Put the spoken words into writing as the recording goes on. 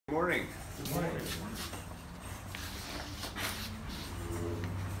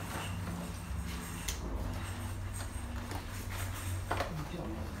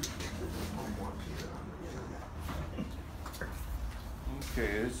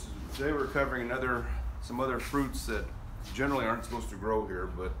today we're covering some other fruits that generally aren't supposed to grow here,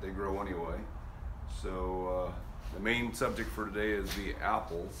 but they grow anyway. So the main subject for today is the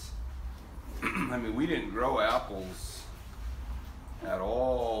apples. I mean, we didn't grow apples at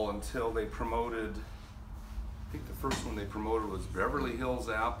all until they promoted, I think the first one they promoted was Beverly Hills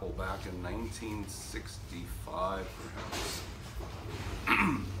apple back in 1965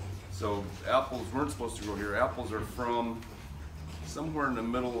 perhaps. So apples weren't supposed to grow here. Apples are from somewhere in the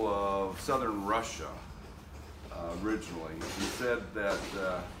middle of southern Russia originally. He said that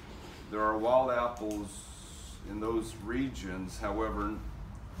there are wild apples in those regions. However,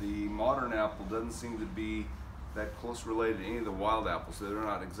 the modern apple doesn't seem to be that close related to any of the wild apples, so they're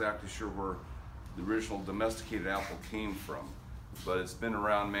not exactly sure where the original domesticated apple came from. But it's been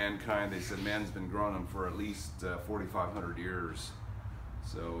around mankind. They said man's been growing them for at least 4,500 years.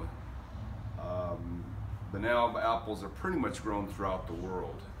 So, but now apples are pretty much grown throughout the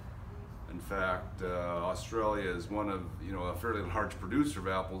world. In fact, Australia is one of, a fairly large producer of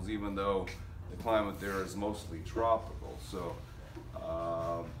apples, even though the climate there is mostly tropical. So,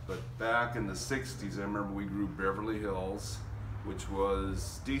 but back in the 60s, I remember we grew Beverly Hills, which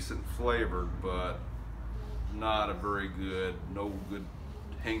was decent flavored, but not a very good, no good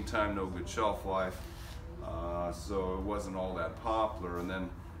hang time, no good shelf life. So it wasn't all that popular. And then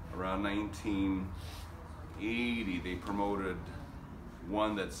around 1980, they promoted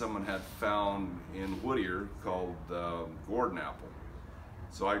one that someone had found in Whittier called Gordon apple.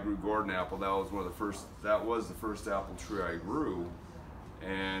 So I grew Gordon apple. That was the first apple tree I grew,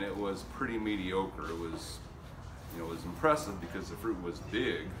 and it was pretty mediocre. It was, it was impressive because the fruit was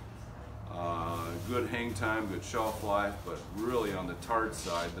big, good hang time, good shelf life, but really on the tart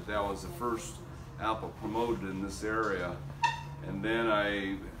side. But that was the first apple promoted in this area. And then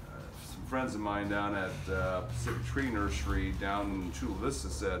some friends of mine down at Pacific Tree Nursery down in Chula Vista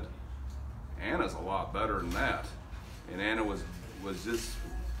said, Anna's a lot better than that. And Anna was just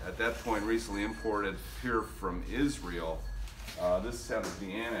at that point recently imported here from Israel. This happens to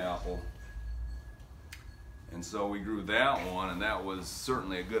be Anna apple. And so we grew that one, and that was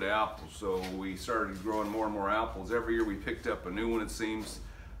certainly a good apple. So we started growing more and more apples. Every year we picked up a new one, it seems.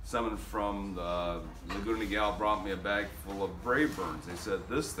 Someone from Laguna Niguel brought me a bag full of Braeburns. They said,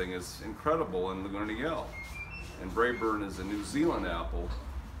 this thing is incredible in Laguna Niguel. And Braeburn is a New Zealand apple.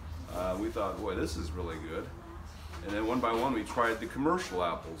 We thought, boy, this is really good. And then one by one we tried the commercial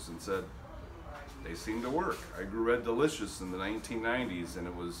apples and said, they seem to work. I grew Red Delicious in the 1990s and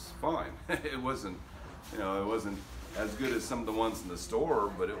it was fine. It wasn't as good as some of the ones in the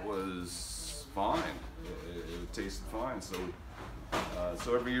store, but it was fine. It tasted fine. So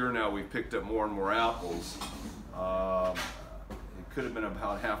every year now we've picked up more and more apples. It could have been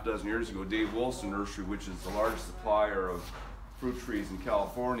about half dozen years ago. Dave Wilson Nursery, which is the largest supplier of fruit trees in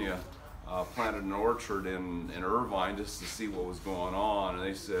California, planted an orchard in Irvine just to see what was going on. And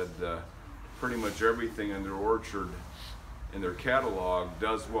they said pretty much everything in their orchard, in their catalog,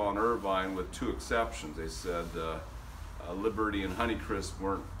 does well in Irvine with two exceptions. They said Liberty and Honeycrisp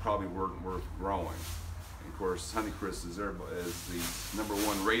probably weren't worth growing. Of course, Honeycrisp is the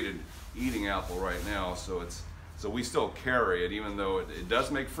 #1 rated eating apple right now, so we still carry it, even though it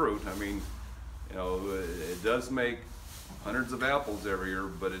does make fruit. I mean, it does make hundreds of apples every year,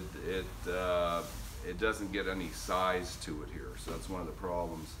 but it doesn't get any size to it here, so that's one of the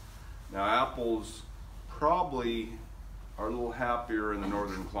problems. Now, apples probably are a little happier in the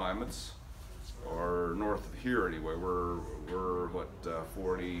northern climates, or north of here anyway. We're what,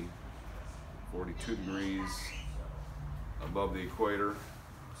 42 degrees above the equator,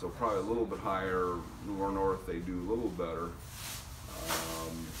 so probably a little bit higher, more north they do a little better.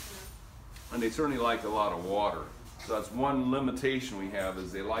 And they certainly like a lot of water. So that's one limitation we have,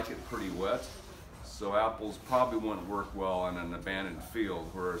 is they like it pretty wet. So apples probably wouldn't work well in an abandoned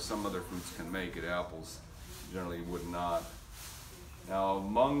field, where some other fruits can make it. Apples generally would not. Now,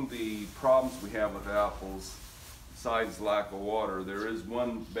 among the problems we have with apples, besides lack of water, there is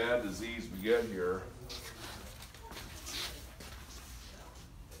one bad disease we get here.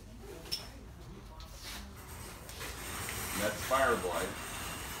 And that's fire blight.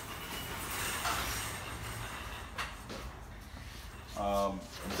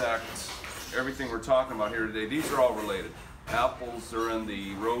 In fact, everything we're talking about here today, these are all related. Apples are in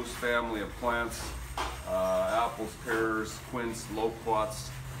the rose family of plants. Apples, pears, quince, loquats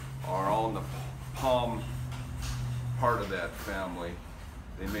are all in the palm part of that family.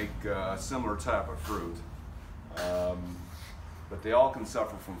 They make a similar type of fruit, but they all can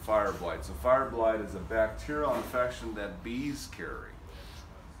suffer from fire blight. So fire blight is a bacterial infection that bees carry.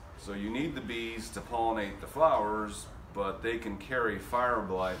 So you need the bees to pollinate the flowers, but they can carry fire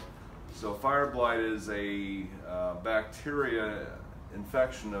blight. So fire blight is a bacteria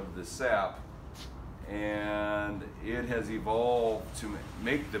infection of the sap, and it has evolved to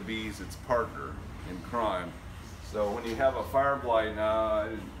make the bees its partner in crime. So when you have a fire blight, now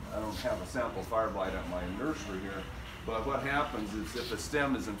I don't have a sample fire blight at my nursery here, but what happens is if a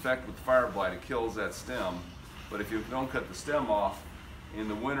stem is infected with fire blight, it kills that stem. But if you don't cut the stem off, in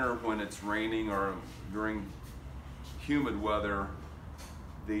the winter when it's raining or during humid weather,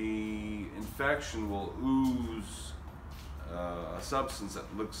 the infection will ooze a substance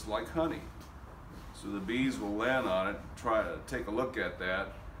that looks like honey. So the bees will land on it, try to take a look at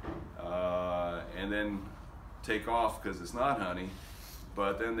that, and then take off because it's not honey.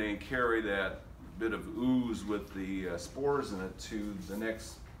 But then they carry that bit of ooze with the spores in it to the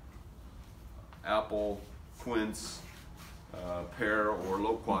next apple, quince, pear, or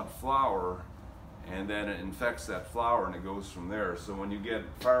loquat flower, and then it infects that flower and it goes from there. So when you get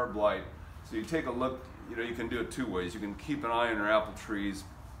fire blight, so you take a look, you can do it two ways. You can keep an eye on your apple trees,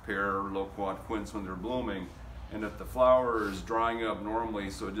 pear, loquat, quince, when they're blooming, and if the flower is drying up normally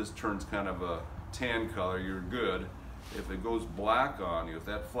so it just turns kind of a tan color, you're good. If it goes black on you, if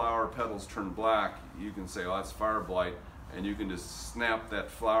that flower petals turn black, you can say, oh, that's fire blight, and you can just snap that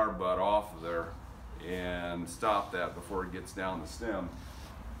flower bud off of there and stop that before it gets down the stem.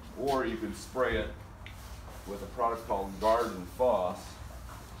 Or you can spray it with a product called Garden Foss.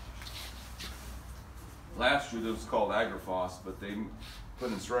 Last year it was called AgriFoss, but they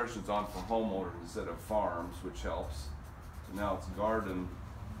put instructions on for homeowners instead of farms, which helps. So now it's Garden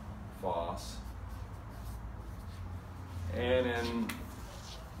Foss. And in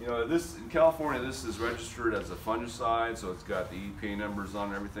in California, this is registered as a fungicide, so it's got the EPA numbers on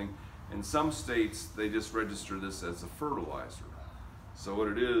and everything. In some states, they just register this as a fertilizer. So what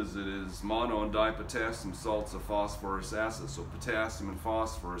it is mono and dipotassium salts of phosphorus acid, so potassium and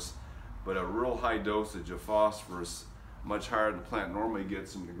phosphorus, but a real high dosage of phosphorus, much higher than the plant normally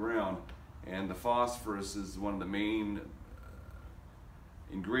gets in the ground. And the phosphorus is one of the main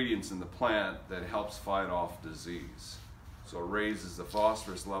ingredients in the plant that helps fight off disease. So it raises the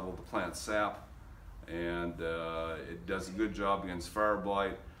phosphorus level of the plant sap, and it does a good job against fire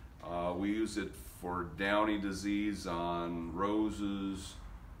blight. We use it for downy disease on roses,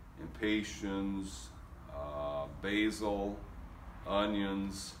 impatiens, basil,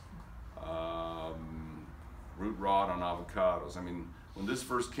 onions, root rot on avocados. I mean, when this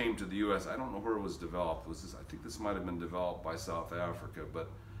first came to the U.S., I don't know where it was developed. I think this might have been developed by South Africa, but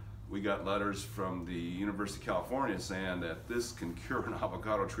we got letters from the University of California saying that this can cure an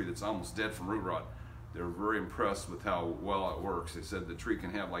avocado tree that's almost dead from root rot. They were very impressed with how well it works. They said the tree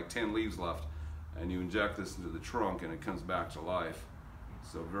can have like 10 leaves left, and you inject this into the trunk and it comes back to life.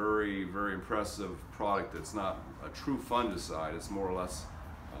 So very, very impressive product that's not a true fungicide. It's more or less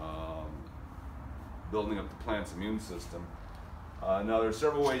building up the plant's immune system. Now there's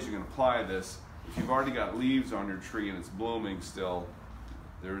several ways you can apply this. If you've already got leaves on your tree and it's blooming still,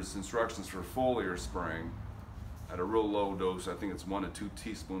 there's instructions for foliar spraying at a real low dose. I think it's 1 to 2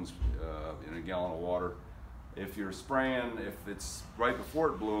 teaspoons in a gallon of water. If you're spraying, if it's right before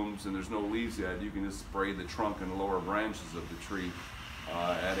it blooms and there's no leaves yet, you can just spray the trunk and the lower branches of the tree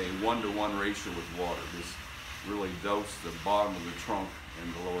at a 1-to-1 ratio with water. Just really dose the bottom of the trunk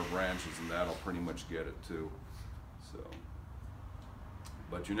and the lower branches, and that'll pretty much get it too. So,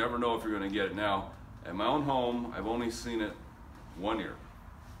 but you never know if you're going to get it. Now, at my own home, I've only seen it 1 year.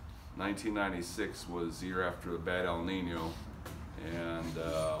 1996 was the year after the bad El Nino, and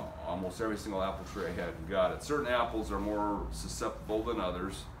almost every single apple tree I had got it. Certain apples are more susceptible than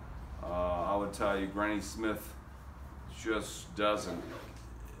others. I would tell you Granny Smith just doesn't,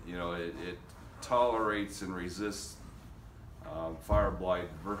 it tolerates and resists fire blight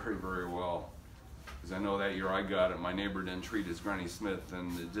very, very well. Because I know that year I got it, my neighbor didn't treat his Granny Smith,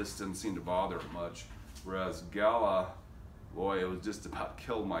 and it just didn't seem to bother it much. Whereas Gala, boy, it was just about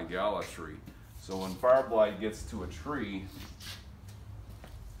killed my Gala tree. So when fire blight gets to a tree,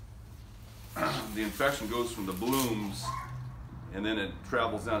 the infection goes from the blooms, and then it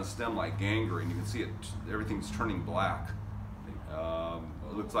travels down the stem like gangrene. You can see it; everything's turning black.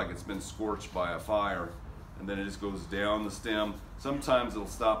 It looks like it's been scorched by a fire, and then it just goes down the stem. Sometimes it'll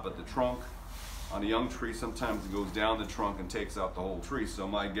stop at the trunk. On a young tree, sometimes it goes down the trunk and takes out the whole tree. So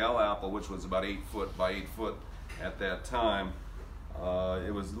my Gala apple, which was about 8 foot by 8 foot at that time,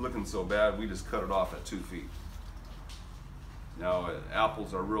 it was looking so bad we just cut it off at 2 feet. Now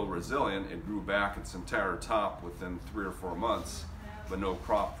apples are real resilient. It grew back its entire top within 3 or 4 months, but no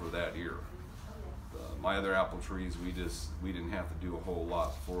crop for that year. My other apple trees, we didn't have to do a whole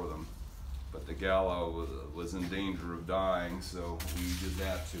lot for them. but the gala was in danger of dying, so we did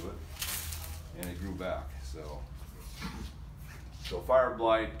that to it, and it grew back. So fire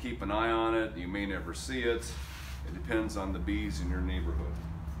blight, keep an eye on it. You may never see it. It depends on the bees in your neighborhood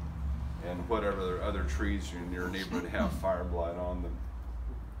and whatever other trees in your neighborhood have fire blight on them.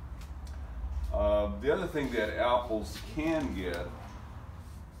 The other thing that apples can get,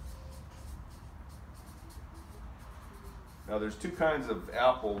 now there's two kinds of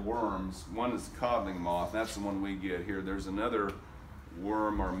apple worms. One is codling moth, that's the one we get here. There's another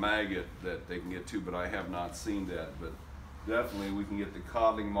worm or maggot that they can get too, but I have not seen that. But definitely we can get the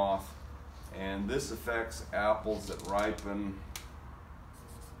codling moth, and this affects apples that ripen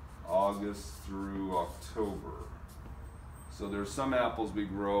August through October. So there's some apples we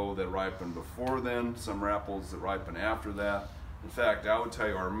grow that ripen before then, some apples that ripen after that. In fact, I would tell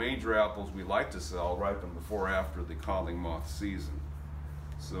you our major apples we like to sell ripen before or after the codling moth season.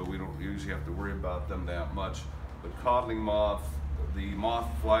 So we don't usually have to worry about them that much. But codling moth, the moth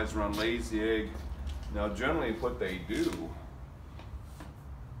flies around, lays the egg. Now generally what they do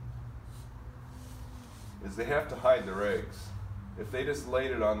is they have to hide their eggs. If they just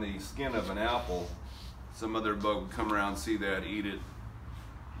laid it on the skin of an apple, some other bug would come around, see that, eat it,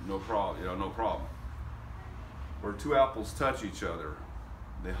 no problem, no problem. Where two apples touch each other,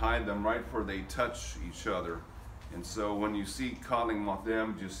 they hide them right where they touch each other. And so when you see codling moth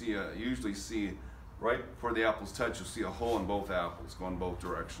damage, you see usually see right where the apples touch, you'll see a hole in both apples going both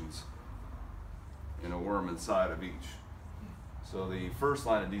directions and a worm inside of each. So the first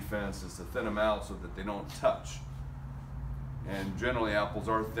line of defense is to thin them out so that they don't touch. And generally apples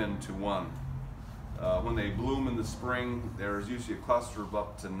are thin to one. When they bloom in the spring, there's usually a cluster of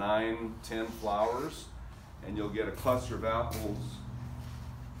up to 9, 10 flowers, and you'll get a cluster of apples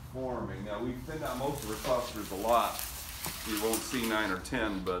forming. Now we thin out most of our clusters a lot, so you won't see 9 or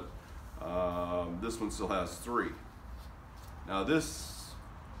 10, but this one still has 3. Now this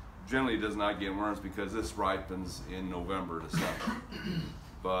generally does not get worms because this ripens in November, December.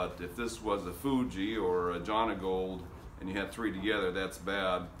 But if this was a Fuji or a Jonagold and you had 3 together, that's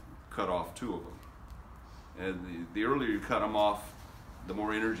bad. Cut off 2 of them. And the earlier you cut them off, the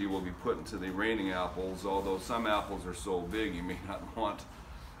more energy will be put into the remaining apples. Although some apples are so big, you may not want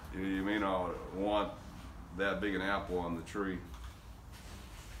that big an apple on the tree.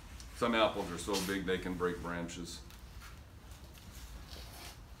 Some apples are so big they can break branches.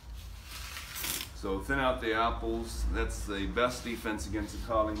 So thin out the apples. That's the best defense against the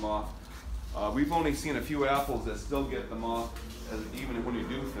codling moth. We've only seen a few apples that still get the moth, even when you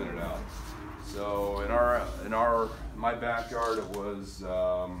do thin it out. So in my backyard it was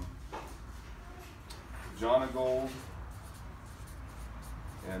Jonagold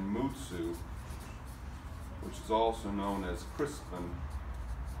and Mutsu, which is also known as Crispin,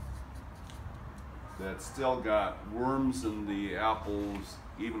 that still got worms in the apples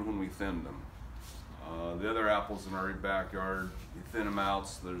even when we thinned them. The other apples in our backyard, you thin them out,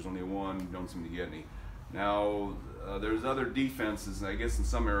 so there's only one, you don't seem to get any. Now, there's other defenses, and I guess in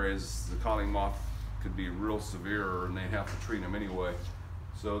some areas the codling moth could be real severe and they have to treat them anyway.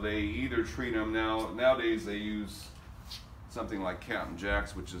 So they either treat them, nowadays they use something like Captain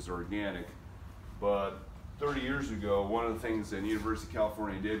Jack's, which is organic, but 30 years ago, one of the things that University of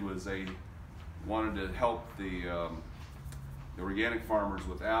California did was they wanted to help the organic farmers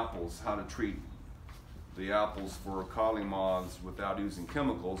with apples, how to treat the apples for codling moths without using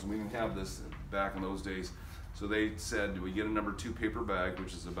chemicals. And we didn't have this back in those days. So they said, we get a number 2 paper bag,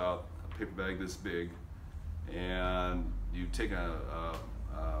 which is about a paper bag this big, and you take a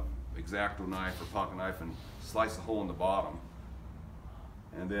X-Acto knife or pocket knife and slice a hole in the bottom.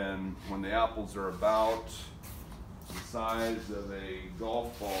 And then when the apples are about the size of a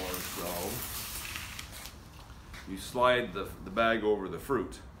golf ball or so, you slide the bag over the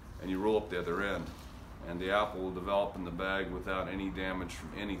fruit and you roll up the other end, and the apple will develop in the bag without any damage from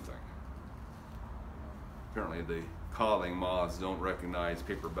anything. Apparently the codling moths don't recognize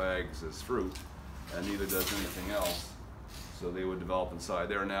paper bags as fruit, and neither does anything else. So they would develop inside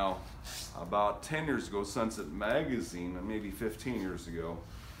there. Now, about 10 years ago, Sunset Magazine, maybe 15 years ago,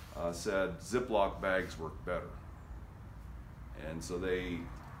 said Ziploc bags work better. And so they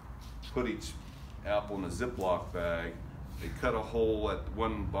put each apple in a Ziploc bag. They cut a hole at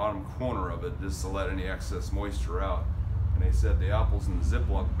one bottom corner of it just to let any excess moisture out. And they said the apples in the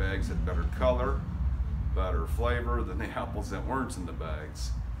Ziploc bags had better color, better flavor than the apples that weren't in the bags,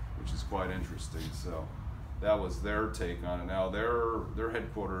 which is quite interesting. So that was their take on it. Now their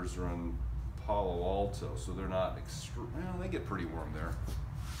headquarters are in Palo Alto, so they're not well, they get pretty warm there.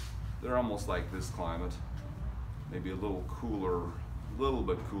 They're almost like this climate, maybe a little cooler, a little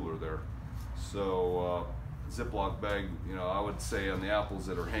bit cooler there. So Ziploc bag, you know, I would say on the apples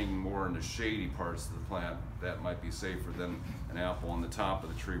that are hanging more in the shady parts of the plant, that might be safer than an apple on the top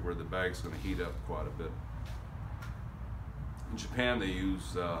of the tree where the bag's going to heat up quite a bit. In Japan, they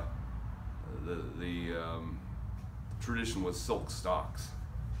use the tradition with silk stalks.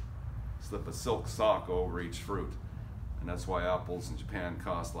 Slip a silk sock over each fruit, and that's why apples in Japan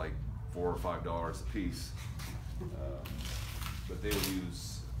cost like $4 or $5 a piece. But they would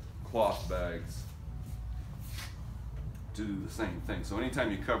use cloth bags to do the same thing. So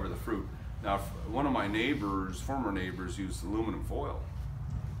anytime you cover the fruit, now one of my neighbors, former neighbors, used aluminum foil.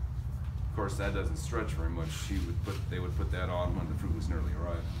 Of course, that doesn't stretch very much. They would put that on when the fruit was nearly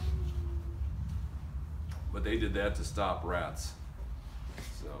ripe. But they did that to stop rats.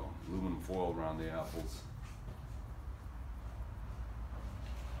 So aluminum foil around the apples.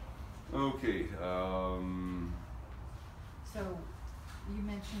 Okay. So you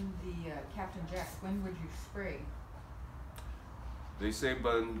mentioned the Captain Jack. When would you spray? They say,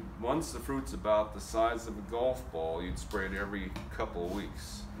 but once the fruit's about the size of a golf ball, you'd spray it every couple of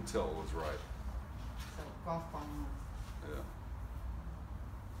weeks until it was ripe. So golf ball. Yeah.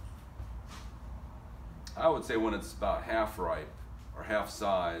 I would say when it's about half ripe or half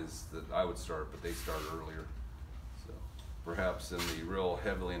size that I would start, but they start earlier. So perhaps in the real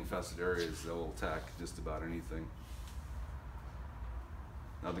heavily infested areas, they'll attack just about anything.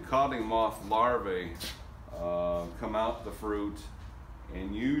 Now the codling moth larvae come out the fruit,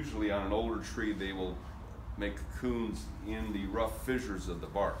 and usually on an older tree they will make cocoons in the rough fissures of the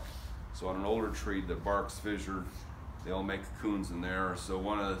bark. So on an older tree, the bark's fissured, they'll make cocoons in there. So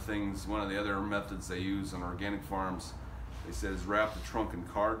one of the other methods they use on organic farms, they said, is wrap the trunk in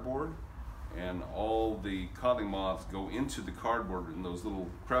cardboard, and all the codling moths go into the cardboard in those little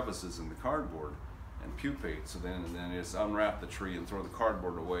crevices in the cardboard and pupate. So then just unwrap the tree and throw the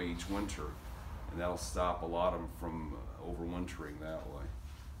cardboard away each winter, and that'll stop a lot of them from overwintering that way.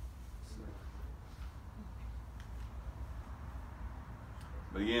 So.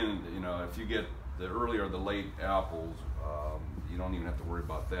 But again, you know, if you get the early or the late apples, you don't even have to worry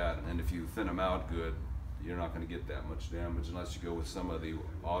about that. And if you thin them out good, you're not going to get that much damage unless you go with some of the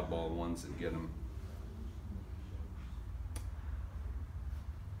oddball ones that get them.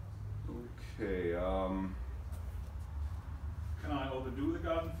 Okay. Can I overdo the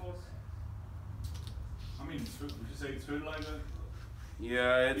garden force? I mean, would you say it's fertilizer?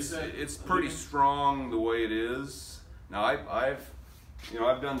 Yeah, it's pretty strong the way it is. Now I've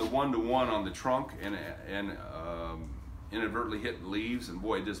done the 1-to-1 on the trunk and inadvertently hit leaves, and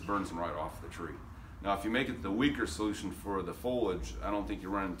boy, it just burns them right off the tree. Now if you make it the weaker solution for the foliage, I don't think you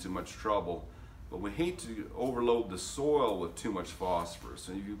run into much trouble. But we hate to overload the soil with too much phosphorus.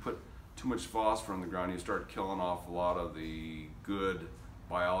 And if you put too much phosphorus on the ground, you start killing off a lot of the good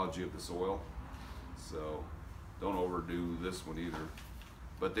biology of the soil. So don't overdo this one either.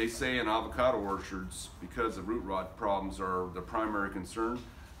 But they say in avocado orchards, because the root rot problems are the primary concern,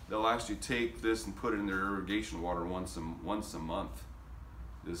 they'll actually take this and put it in their irrigation water once a month.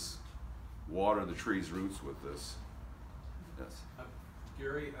 Just water the tree's roots with this. Yes.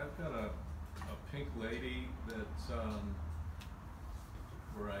 Gary, I've got a pink lady that's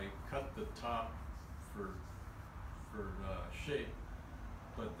where I cut the top for shape,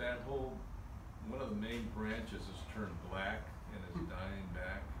 but that whole one of the main branches has turned black and is dying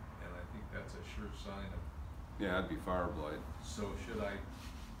back, and I think that's a sure sign of. Yeah, that'd be fire blight. So should I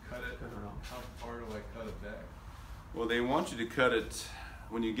cut it? How far do I cut it back? Well, they want you to cut it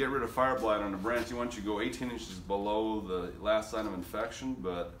when you get rid of fire blight on a branch. You want you to go 18 inches below the last sign of infection,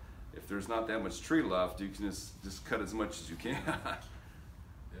 but if there's not that much tree left, you can just cut as much as you can.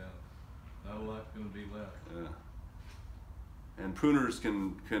 Yeah, not a lot going to be left. Yeah. And pruners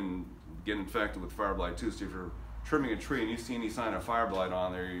can get infected with fire blight too. So if you're trimming a tree and you see any sign of fire blight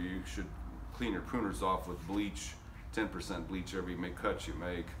on there, you should clean your pruners off with bleach, 10% bleach every cut you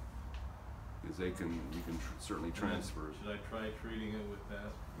make, because you can certainly transfer. Should I try treating it with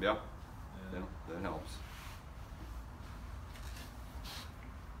that? Yep, Yeah. that helps.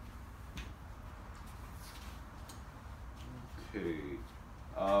 Okay,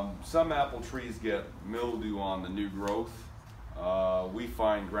 some apple trees get mildew on the new growth. We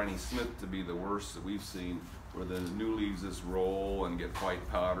find Granny Smith to be the worst that we've seen, where the new leaves just roll and get quite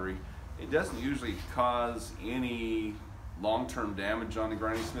powdery. It doesn't usually cause any long-term damage on the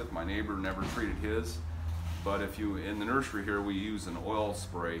Granny Smith. My neighbor never treated his, but in the nursery here, we use an oil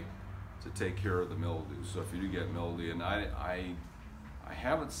spray to take care of the mildew. So if you do get mildew, and I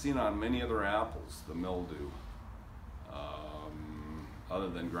haven't seen on many other apples the mildew, other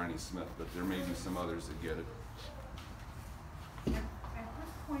than Granny Smith, but there may be some others that get it. My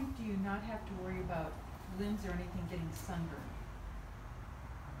first point do you not have to worry about limbs or anything getting sunburned?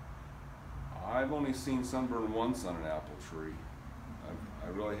 I've only seen sunburn once on an apple tree. I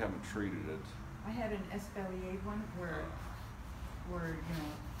really haven't treated it. I had an espalier one where, you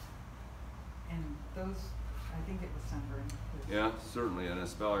know, and those, I think it was sunburned. Yeah, certainly an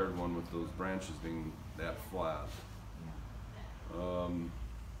espaliered one with those branches being that flat. Yeah.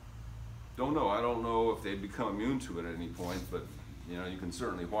 Don't know. I don't know if they'd become immune to it at any point, but you know, you can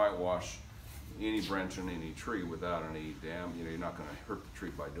certainly whitewash any branch on any tree without any you know, you're not going to hurt the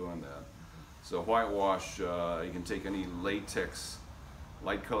tree by doing that. So whitewash, you can take any latex,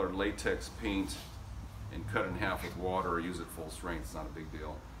 light colored latex paint and cut it in half with water or use it full strength. It's not a big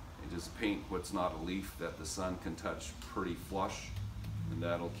deal. And just paint what's not a leaf that the sun can touch pretty flush, and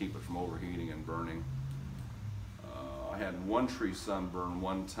that'll keep it from overheating and burning. I had one tree sunburn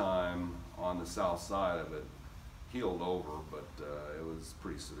one time on the south side of it. Healed over, but it was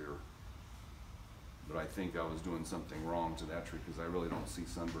pretty severe. But I think I was doing something wrong to that tree because I really don't see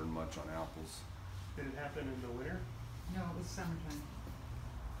sunburn much on apples. Did it happen in the winter? No, it was summertime.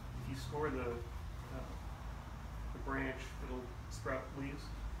 If you score the branch, it'll sprout leaves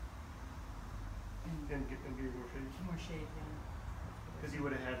And and give you more shade. more shade, yeah. Because you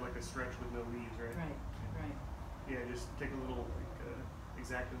would have had like a stretch with no leaves, right? Right, right. Yeah, just take a little like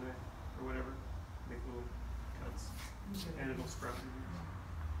Exact-A-Knife or whatever, make little cuts, Good. and it'll sprout leaves.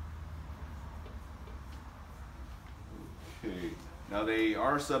 Okay. Now they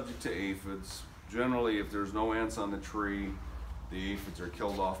are subject to aphids. Generally, if there's no ants on the tree, the aphids are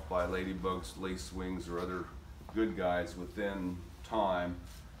killed off by ladybugs, lacewings, or other good guys within time.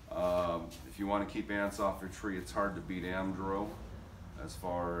 If you want to keep ants off your tree, it's hard to beat Amdro as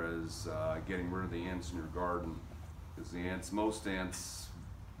far as getting rid of the ants in your garden. Because the ants, most ants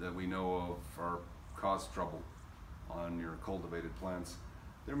that we know of cause trouble on your cultivated plants.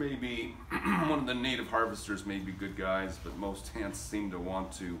 There may be, one of the native harvesters may be good guys, but most ants seem to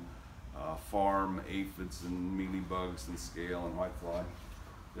want to farm aphids and mealybugs and scale and whitefly.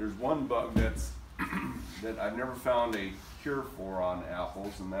 There's one bug that's that I've never found a cure for on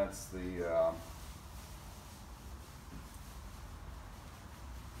apples, and that's the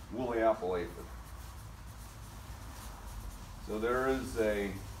woolly apple aphid. So there is a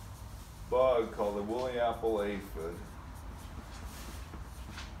bug called the woolly apple aphid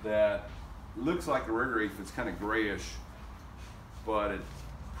that looks like a regular aphid. It's kind of grayish, but it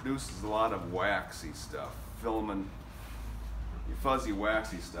produces a lot of waxy stuff, filament, fuzzy,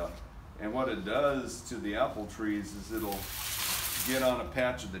 waxy stuff. And what it does to the apple trees is it'll get on a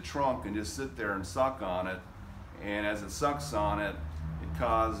patch of the trunk and just sit there and suck on it. And as it sucks on it, it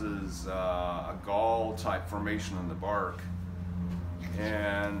causes a gall type formation on the bark.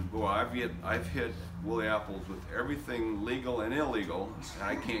 And boy, I've hit woolly apples with everything legal and illegal, and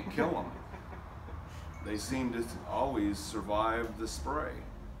I can't kill them. They seem to always survive the spray.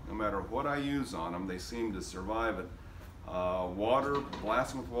 No matter what I use on them, they seem to survive it. Water,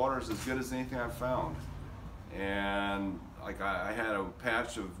 blasting with water is as good as anything I've found. And like I had a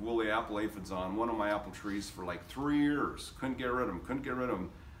patch of woolly apple aphids on one of my apple trees for like 3 years. Couldn't get rid of them,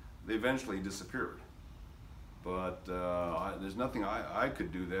 They eventually disappeared. But there's nothing I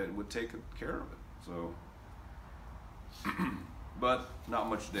could do that would take care of it. So, but not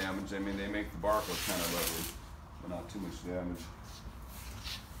much damage. I mean, they make the bark look kind of ugly, but not too much damage.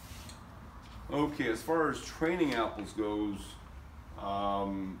 Okay, as far as training apples goes,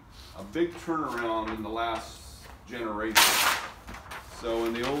 a big turnaround in the last generation. So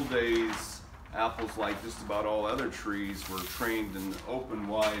in the old days, apples, like just about all other trees, were trained in open,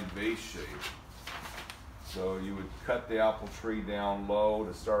 wide vase shape. So you would cut the apple tree down low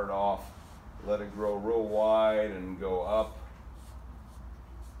to start off, let it grow real wide and go up,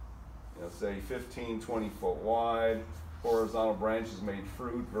 say 15, 20 foot wide. Horizontal branches made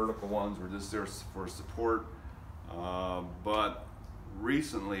fruit, vertical ones were just there for support. But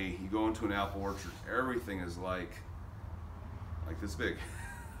recently, you go into an apple orchard, everything is like this big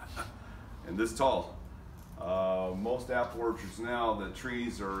and this tall. Most apple orchards now, the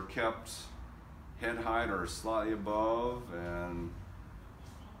trees are kept head height or slightly above, and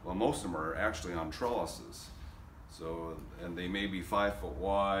well, most of them are actually on trellises. So, and they may be 5 foot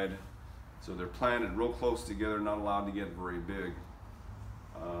wide. So they're planted real close together, not allowed to get very big.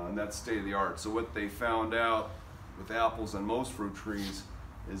 And that's state of the art. So what they found out with apples and most fruit trees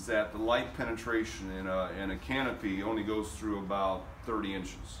is that the light penetration in a canopy only goes through about 30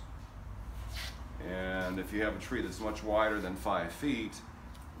 inches. And if you have a tree that's much wider than 5 feet,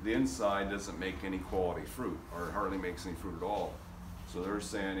 the inside doesn't make any quality fruit, or it hardly makes any fruit at all. So they're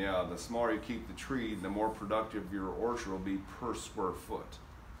saying, yeah, the smaller you keep the tree, the more productive your orchard will be per square foot.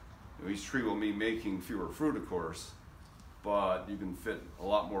 Each tree will be making fewer fruit, of course, but you can fit a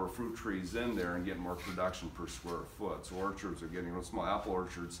lot more fruit trees in there and get more production per square foot. So orchards are getting, small apple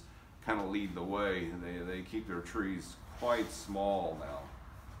orchards kind of lead the way. They keep their trees quite small now.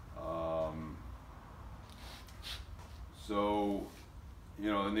 So,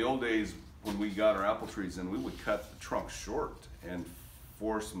 in the old days when we got our apple trees in, we would cut the trunk short and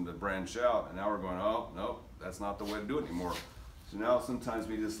force them to branch out. And now we're going, oh, no, that's not the way to do it anymore. So now sometimes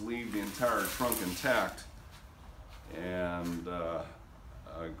we just leave the entire trunk intact and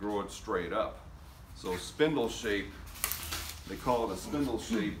grow it straight up. So spindle shape, they call it a spindle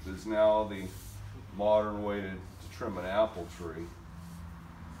shape, is now the modern way to trim an apple tree,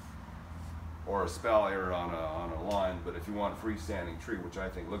 or a espalier on a line. But if you want a freestanding tree, which I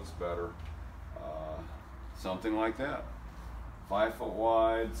think looks better, something like that. 5 foot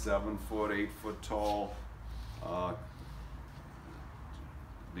wide, 7 foot, 8 foot tall.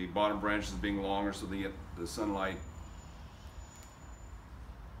 The bottom branches being longer so they get the sunlight.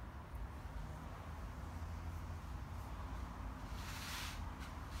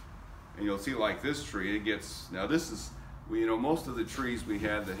 And you'll see, like this tree, it gets, now this is, most of the trees we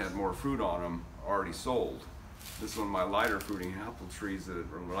had that had more fruit on them already sold. This is one of my lighter fruiting apple trees that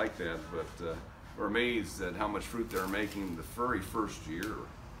are like that, but we're amazed at how much fruit they're making the very first year.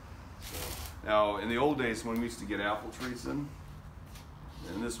 So, now, in the old days when we used to get apple trees in,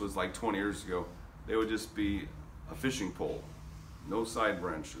 and this was like 20 years ago, they would just be a fishing pole, no side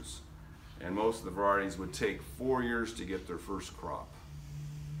branches. And most of the varieties would take 4 years to get their first crop.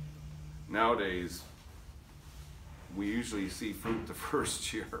 Nowadays, we usually see fruit the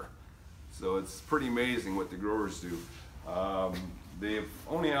first year. So it's pretty amazing what the growers do. The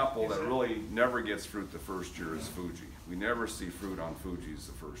only apple that really never gets fruit the first year is Fuji. We never see fruit on Fuji's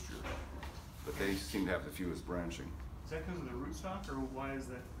the first year, but they seem to have the fewest branching. Is that because of the rootstock, or why is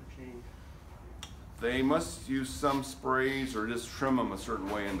that a change? They must use some sprays or just trim them a certain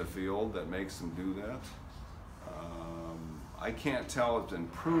way in the field that makes them do that. I can't tell if it's been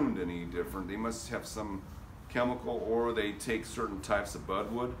pruned any different. They must have some chemical, or they take certain types of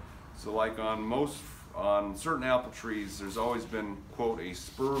budwood. So like on certain apple trees, there's always been, quote, a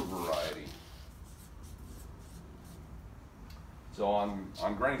spur variety. So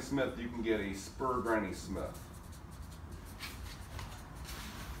on Granny Smith, you can get a spur Granny Smith.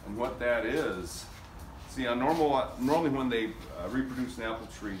 And what that is, see, on normally when they reproduce an apple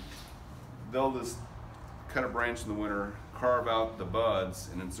tree, they'll just cut a branch in the winter, carve out the buds,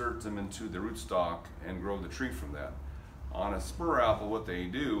 and insert them into the rootstock and grow the tree from that. On a spur apple, what they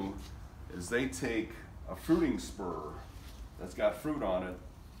do is they take a fruiting spur that's got fruit on it,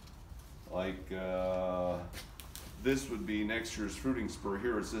 like this would be next year's fruiting spur.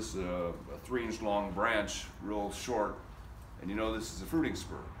 Here is this a 3-inch long branch, real short, and this is a fruiting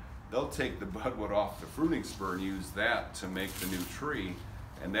spur. They'll take the budwood off the fruiting spur and use that to make the new tree,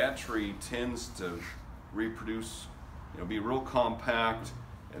 and that tree tends to reproduce, be real compact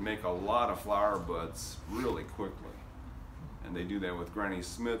and make a lot of flower buds really quickly. And they do that with Granny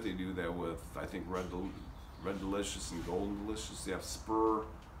Smith. They do that with, I think, Red Delicious and Golden Delicious. They have spur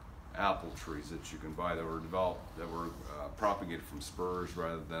apple trees that you can buy that were propagated from spurs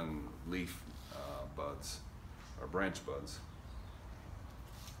rather than leaf buds or branch buds.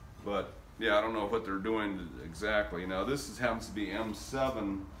 But yeah, I don't know what they're doing exactly. Now this happens to be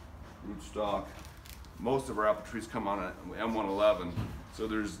M7 rootstock. Most of our apple trees come on a M111, so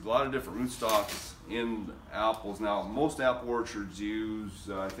there's a lot of different rootstocks in apples. Now most apple orchards use,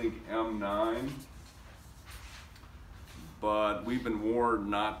 I think, M9, but we've been warned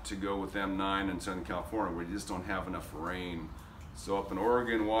not to go with M9 in Southern California. We just don't have enough rain. So up in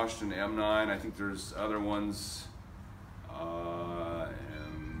Oregon, Washington, M9, I think there's other ones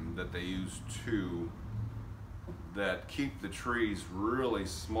that they use too, that keep the trees really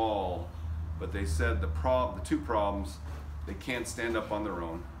small. But they said the two problems, they can't stand up on their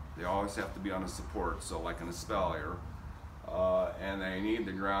own. They always have to be on a support, so like an espalier, and they need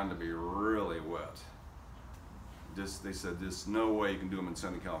the ground to be really wet. They said there's no way you can do them in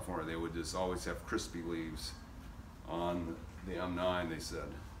Southern California. They would just always have crispy leaves on the M9, they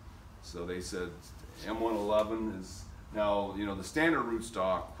said. So they said M111 is, now, the standard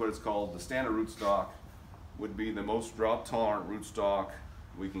rootstock, what it's called, the standard rootstock would be the most drought tolerant rootstock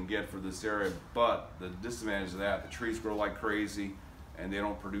we can get for this area, but the disadvantage of that, the trees grow like crazy and they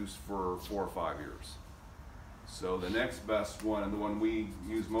don't produce for 4 or 5 years. So the next best one, and the one we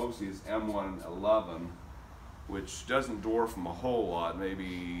use mostly, is M111, which doesn't dwarf them a whole lot,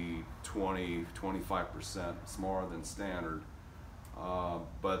 maybe 20–25% smaller than standard.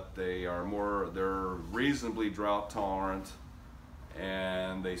 But they're reasonably drought tolerant,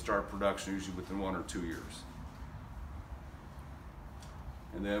 and they start production usually within 1 or 2 years.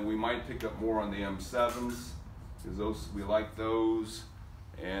 And then we might pick up more on the M7s, because those, we like those.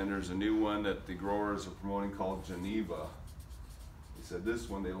 And there's a new one that the growers are promoting called Geneva. They said this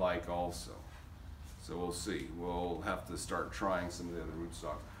one they like also. So we'll see. We'll have to start trying some of the other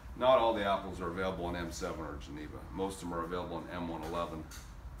rootstocks. Not all the apples are available in M7 or Geneva. Most of them are available in M111.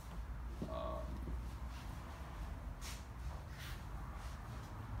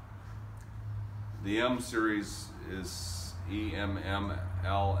 The M series is EMMLA,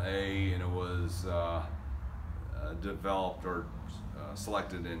 and it was developed or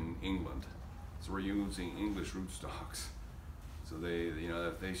selected in England. So we're using English rootstocks. So they, you know,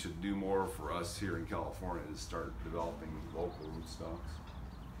 that they should do more for us here in California to start developing local rootstocks.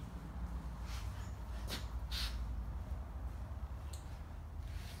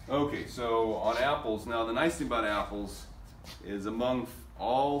 Okay, so on apples, now the nice thing about apples is among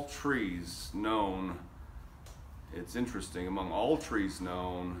all trees known, it's interesting, among all trees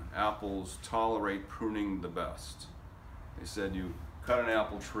known, apples tolerate pruning the best. They said you cut an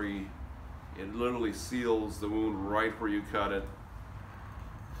apple tree, it literally seals the wound right where you cut it,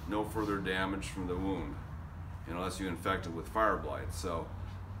 no further damage from the wound, unless you infect it with fire blight. So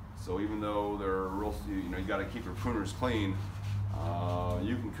even though they're real, you know, you got to keep your pruners clean.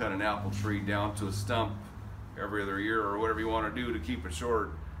 You can cut an apple tree down to a stump every other year or whatever you want to do to keep it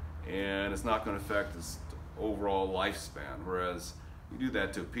short, and it's not going to affect its overall lifespan. Whereas you do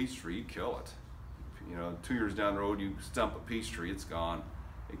that to a peach tree, you kill it. You know, 2 years down the road, you stump a peach tree, it's gone.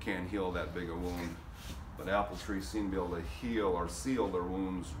 It can't heal that big a wound. But apple trees seem to be able to heal or seal their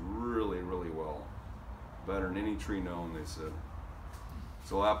wounds really, really well. Better than any tree known, they said.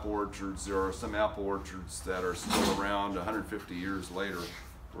 So apple orchards, there are some apple orchards that are still around 150 years later,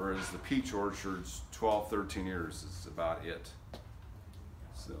 whereas the peach orchards, 12, 13 years is about it.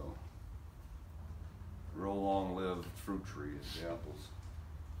 So, real long-lived fruit tree is the apples.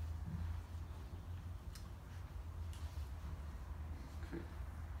 Okay.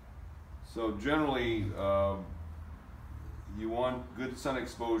 So generally, you want good sun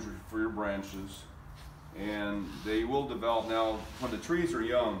exposure for your branches, and they will develop. Now, when the trees are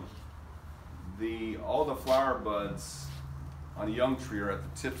young, all the flower buds on a young tree are at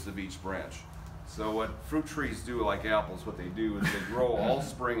the tips of each branch. So what fruit trees do, like apples, what they do is they grow all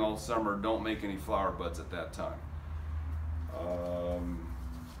spring, all summer, don't make any flower buds at that time.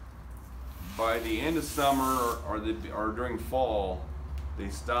 By the end of summer or during fall, they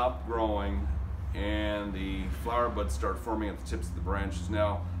stop growing and the flower buds start forming at the tips of the branches.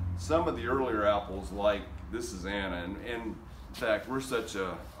 Now, some of the earlier apples, like this is Anna, and in fact, we're such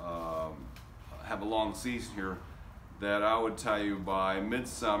a, have a long season here, that I would tell you by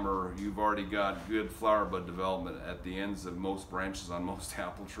midsummer, you've already got good flower bud development at the ends of most branches on most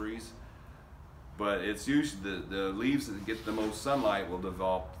apple trees. But it's usually the leaves that get the most sunlight will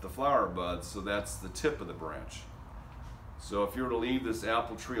develop the flower buds, so that's the tip of the branch. So if you were to leave this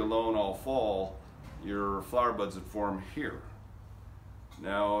apple tree alone all fall, your flower buds would form here.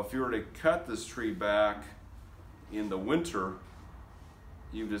 Now, if you were to cut this tree back in the winter,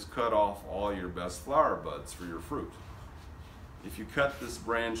 you just cut off all your best flower buds for your fruit. If you cut this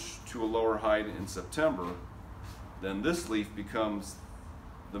branch to a lower height in September, then this leaf becomes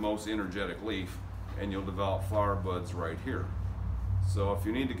the most energetic leaf, and you'll develop flower buds right here. So if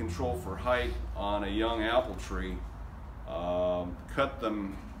you need to control for height on a young apple tree, cut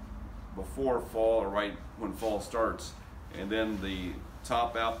them before fall or right when fall starts, and then the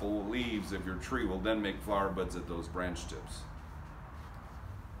top apple leaves of your tree will then make flower buds at those branch tips.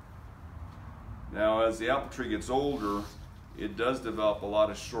 Now, as the apple tree gets older, it does develop a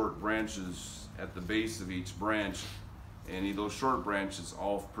lot of short branches at the base of each branch, and those short branches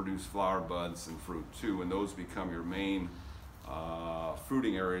all produce flower buds and fruit too, and those become your main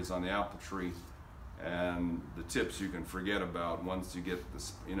fruiting areas on the apple tree. And the tips you can forget about once you get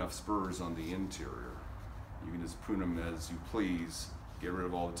enough spurs on the interior. You can just prune them as you please, get rid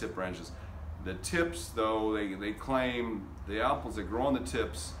of all the tip branches. The tips, though, they claim the apples that grow on the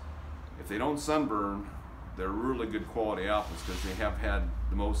tips, if they don't sunburn, they're really good quality apples because they have had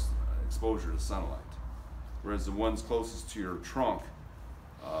the most exposure to sunlight. Whereas the ones closest to your trunk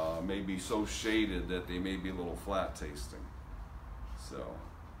may be so shaded that they may be a little flat tasting. So,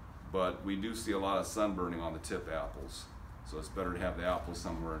 but we do see a lot of sunburning on the tip apples, so it's better to have the apples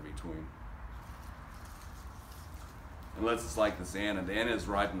somewhere in between. Unless it's like this Anna. The Anna is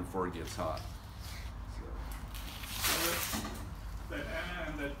ripened before it gets hot. So. That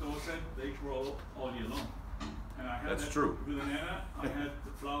Anna and that Dorset, they grow all year long. And I had That's true. With an Anna, I had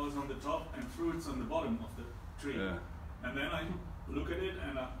the flowers on the top and fruits on the bottom of the tree. Yeah. And then I look at it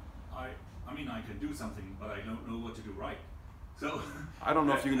and I mean, I can do something, but I don't know what to do right. So I don't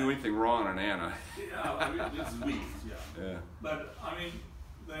know if you can do anything wrong on an Anna. yeah, I mean, it's weak, yeah. Yeah. But I mean,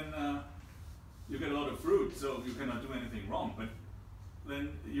 then you get a lot of fruit, so you cannot do anything wrong. But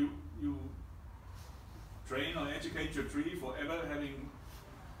then you train or educate your tree for ever having,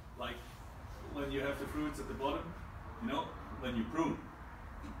 like, when you have the fruits at the bottom, you know, when you prune.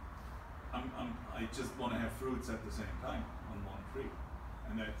 I just want to have fruits at the same time on one tree,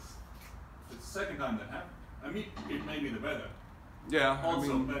 and it's the second time that happened. I mean, it may be the weather. Yeah,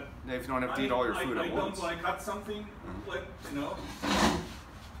 Also, I mean, but if you don't have to eat all your food I at once. don't want to cut something, like, you know,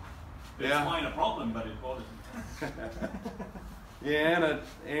 it's Yeah. minor problem, but it bothers me. Yeah,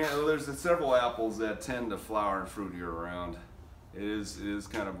 and there's several apples that tend to flower and fruit year round. It is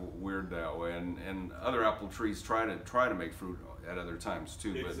kind of weird that way, and other apple trees try to make fruit at other times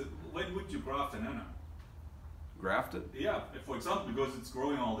too. But When would you graft an anna? graft it. Yeah, for example, because it's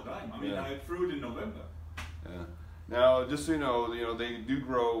growing all the time. I mean, Yeah. I had fruit in November. Yeah. Now, just so you know, they do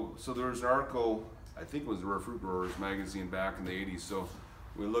grow. So there was an article, I think it was the Rare Fruit Growers magazine back in the '80s. So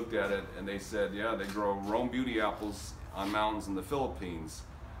we looked at it, and they said, yeah, they grow Rome Beauty apples on mountains in the Philippines.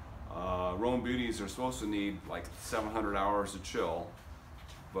 Rome Beauties are supposed to need like 700 hours of chill,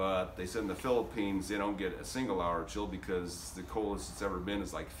 but they said in the Philippines they don't get a single hour of chill because the coldest it's ever been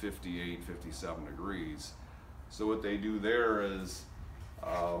is like 58, 57 degrees. So what they do there is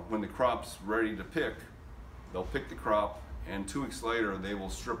when the crop's ready to pick, they'll pick the crop, and 2 weeks later they will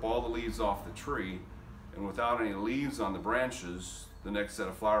strip all the leaves off the tree, and without any leaves on the branches, the next set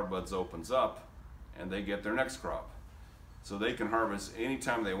of flower buds opens up and they get their next crop. So they can harvest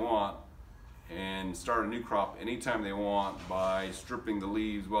anytime they want and start a new crop anytime they want by stripping the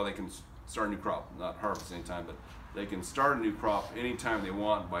leaves. Well, they can start a new crop, not harvest anytime, but they can start a new crop anytime they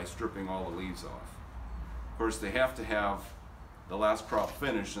want by stripping all the leaves off. Of course, they have to have the last crop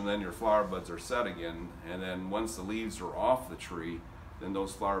finished, and then your flower buds are set again, and then once the leaves are off the tree, then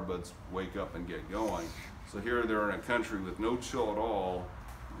those flower buds wake up and get going. So here they're in a country with no chill at all,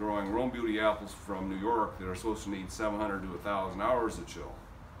 growing Rome Beauty apples from New York that are supposed to need 700 to 1,000 hours of chill.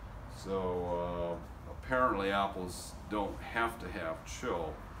 So apparently apples don't have to have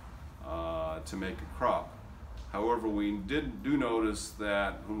chill to make a crop. However, we do notice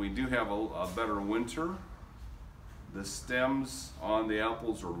that when we do have a better winter, the stems on the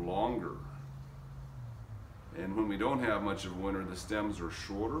apples are longer. And when we don't have much of a winter, the stems are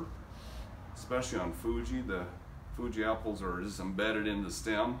shorter, especially on Fuji. The Fuji apples are just embedded in the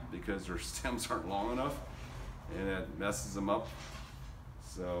stem because their stems aren't long enough, and it messes them up.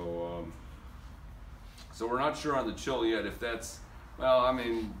 So, so we're not sure on the chill yet if that's, well, I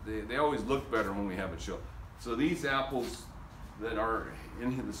mean, they always look better when we have a chill. So these apples that are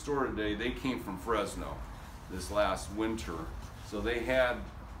in the store today, they came from Fresno this last winter. So they had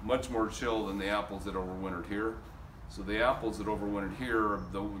much more chill than the apples that overwintered here. So the apples that overwintered here,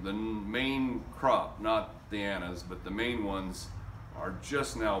 the main crop, not the annas, but the main ones are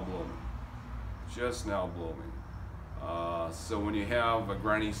just now blooming. Just now blooming. So when you have a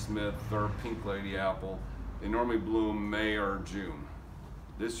Granny Smith or a Pink Lady apple, they normally bloom May or June.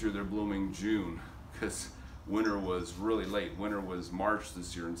 This year they're blooming June because winter was really late. Winter was March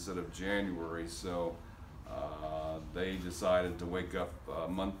this year instead of January. So they decided to wake up a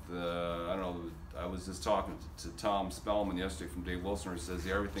month, I don't know, I was just talking to Tom Spellman yesterday from Dave Wilson, who says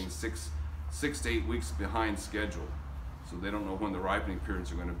everything's six to 8 weeks behind schedule. So they don't know when the ripening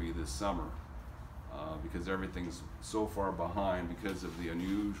periods are going to be this summer because everything's so far behind because of the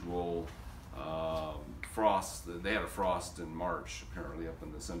unusual frost. They had a frost in March apparently up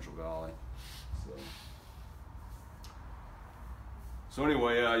in the Central Valley. So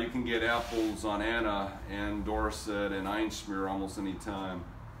anyway, you can get apples on Anna and Dorset and Einschmier almost any time.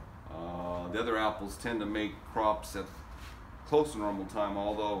 The other apples tend to make crops at close to normal time,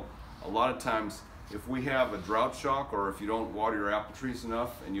 although a lot of times if we have a drought shock or if you don't water your apple trees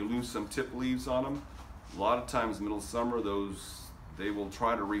enough and you lose some tip leaves on them, a lot of times middle of summer they will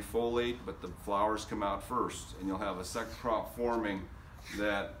try to refoliate, but the flowers come out first and you'll have a second crop forming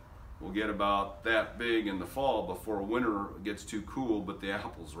that will get about that big in the fall before winter gets too cool, but the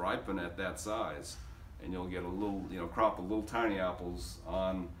apples ripen at that size, and you'll get a little, crop of little tiny apples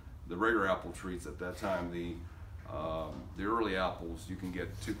on the regular apple trees at that time. The early apples, you can get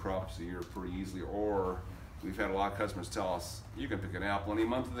 2 crops a year pretty easily, or we've had a lot of customers tell us you can pick an apple any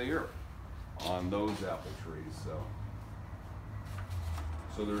month of the year on those apple trees.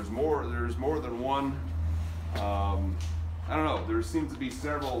 So there's more than one. I don't know. There seems to be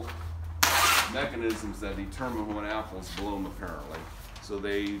several mechanisms that determine when apples bloom apparently. So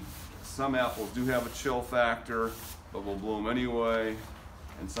some apples do have a chill factor. but will bloom anyway.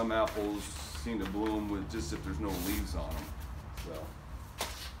 And some apples seem to bloom with just if there's no leaves on them. So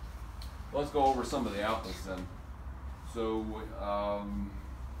let's go over some of the apples then. So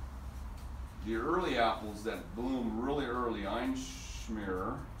the early apples that bloom really early,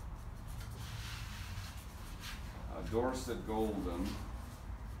 Einschmier, Dorset Golden,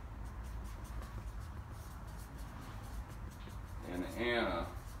 and Anna.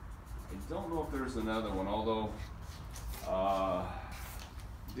 I don't know if there's another one, although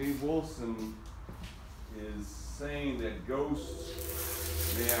Dave Wilson is saying that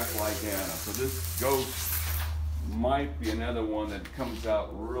ghosts may act like Anna. So this ghost might be another one that comes out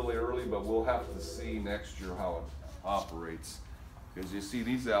really early, but we'll have to see next year how it operates. Because you see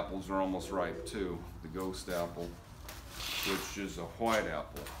these apples are almost ripe too. The ghost apple, which is a white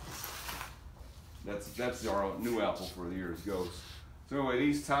apple. That's our new apple for the year is ghost. So anyway,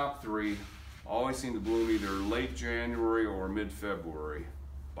 these top three always seem to bloom either late January or mid-February.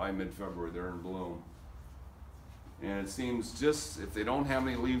 By mid-February, they're in bloom. And it seems just, if they don't have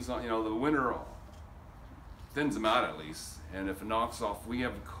any leaves on, the winter thins them out at least. And if it knocks off, we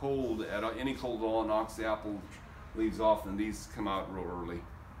have cold, any cold at all knocks the apple leaves off, and these come out real early,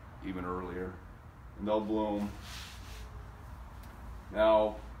 even earlier. And they'll bloom.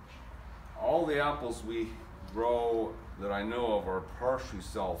 Now, all the apples we grow that I know of are partially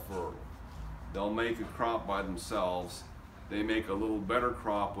self-fertile. They'll make a crop by themselves. They make a little better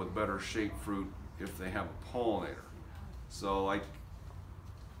crop with better shaped fruit if they have a pollinator. So like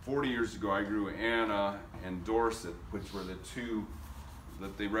 40 years ago, I grew Anna and Dorset, which were the two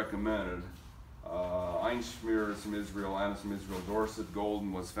that they recommended. Einschmier is from Israel, Anna's from Israel. Dorset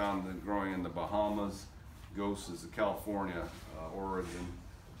Golden was found growing in the Bahamas. Ghost is a California origin,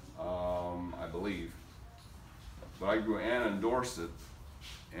 I believe. But I grew Anna and Dorset,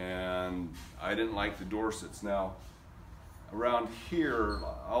 and I didn't like the Dorsets. Now, around here,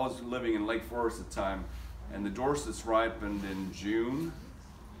 I was living in Lake Forest at the time, and the Dorsets ripened in June.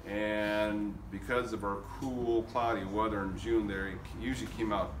 And because of our cool, cloudy weather in June, they usually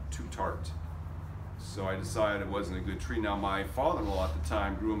came out too tart. So I decided it wasn't a good tree. Now, my father-in-law at the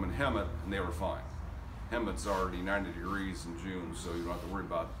time grew them in Hemet, and they were fine. Hemet's already 90 degrees in June, so you don't have to worry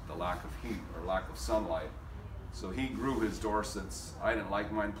about the lack of heat or lack of sunlight. So he grew his Dorsets. I didn't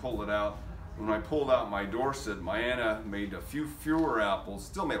like mine, pulled it out. When I pulled out my Dorset, my Anna made a few fewer apples,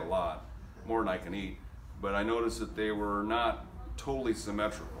 still made a lot, more than I can eat, but I noticed that they were not totally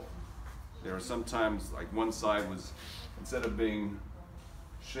symmetrical. They were sometimes, like one side was, instead of being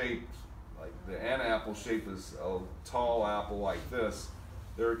shaped, like the Anna apple shape is a tall apple like this,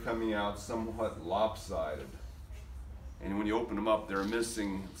 they're coming out somewhat lopsided. And when you open them up, they're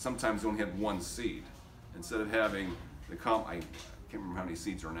missing, sometimes they only had one seed. Instead of having the I can't remember how many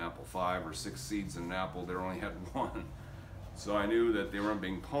seeds are in an apple, 5 or 6 seeds in an apple, they only had one. So I knew that they weren't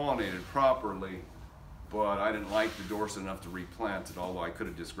being pollinated properly, but I didn't like the Dorset enough to replant it, although I could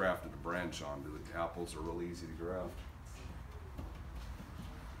have just grafted a branch onto it. The apples are real easy to graft.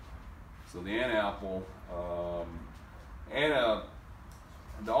 So the Anna apple,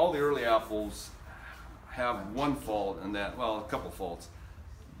 all the early apples have one fault, and that, well, a couple faults.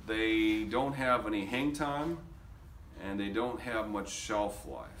 They don't have any hang time, and they don't have much shelf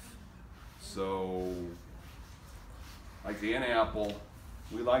life. So, like the Anna apple,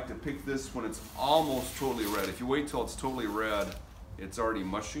 we like to pick this when it's almost totally red. If you wait till it's totally red, it's already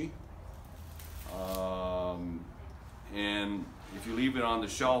mushy. And if you leave it on the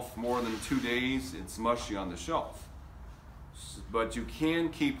shelf more than 2 days, it's mushy on the shelf. But you can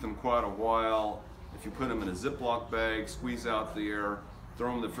keep them quite a while. If you put them in a Ziploc bag, squeeze out the air, throw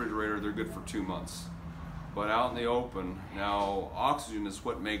them in the refrigerator, they're good for 2 months. But out in the open, now oxygen is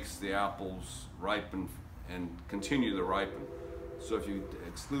what makes the apples ripen and continue to ripen. So if you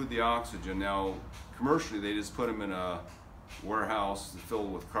exclude the oxygen, now commercially they just put them in a warehouse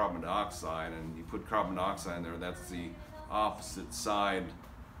filled with carbon dioxide, and you put carbon dioxide in there, that's the opposite side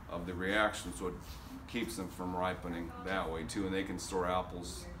of the reaction, so it keeps them from ripening that way too. And they can store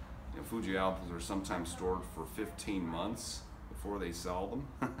apples, Fuji apples are sometimes stored for 15 months before they sell them.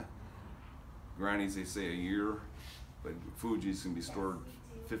 Granny's, they say a year, but Fuji's can be stored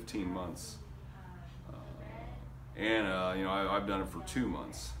 15 months. I've done it for 2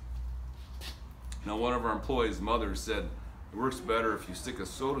 months. Now, one of our employees' mother said it works better if you stick a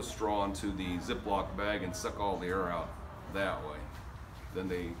soda straw into the Ziploc bag and suck all the air out that way. Then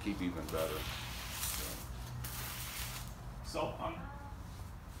they keep even better. So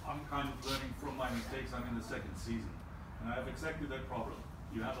I'm kind of learning from my mistakes. I'm in the second season, and I have exactly that problem.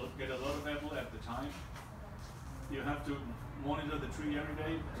 You have to get a lot of apple at the time. You have to monitor the tree every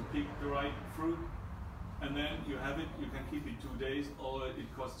day to pick the right fruit. and then you have it, you can keep it 2 days, or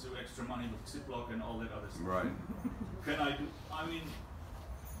it costs you extra money with Ziploc and all that other stuff. Right. Can I do, I mean,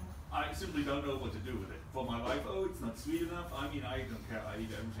 I simply don't know what to do with it. For my wife, oh, it's not sweet enough. I mean, I don't care, I eat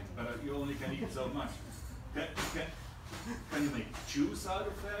everything, but you only can eat so much. Can you make juice out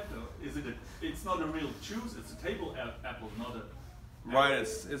of that? Or is it it's not a real juice, it's a table apple, not a... Right,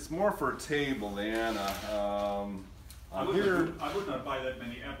 it's more for a table, the Anna. I would not buy that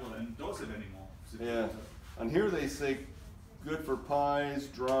many apple and dose it anymore. Yeah, and here they say good for pies,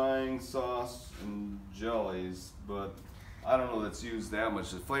 drying, sauce, and jellies, but I don't know that's used that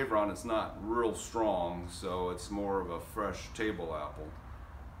much. The flavor on it's not real strong, so it's more of a fresh table apple.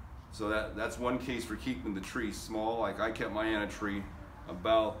 So that's one case for keeping the tree small. Like I kept my Anna tree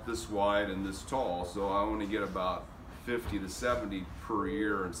about this wide and this tall, so I only get about 50 to 70 per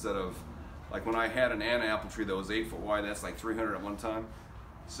year instead of, like when I had an Anna apple tree that was 8 foot wide, that's like 300 at one time.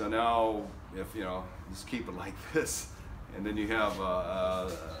 So now, if you know, just keep it like this, and then you have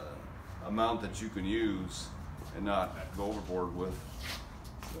a amount that you can use and not go overboard with.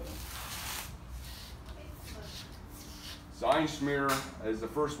 Einschmier is the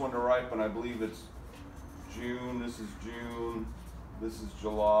first one to ripen. I believe it's June. This is June. This is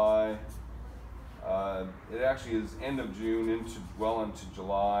July. It actually is end of June into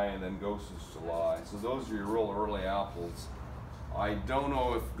July, and then Ghost is July. So those are your real early apples. I don't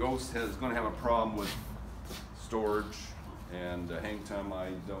know if Ghost is going to have a problem with storage and hang time. I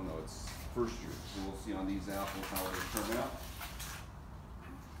don't know. It's first year, so we'll see on these apples how they turn out.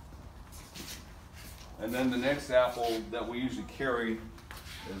 And then the next apple that we usually carry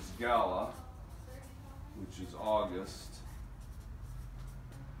is Gala, which is August.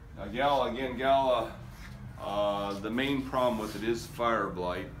 Now Gala, the main problem with it is fire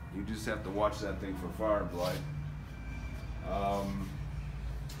blight. You just have to watch that thing for fire blight.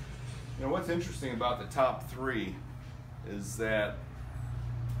 You know, what's interesting about the top three is that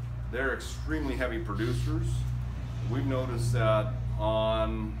they're extremely heavy producers. We've noticed that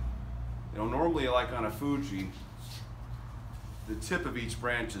on, you know, normally like on a Fuji, the tip of each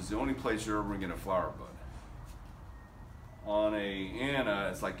branch is the only place you're ever going to get a flower bud. On a Anna,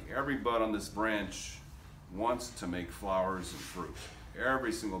 it's like every bud on this branch wants to make flowers and fruit.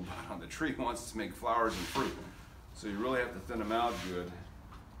 Every single bud on the tree wants to make flowers and fruit. So you really have to thin them out good.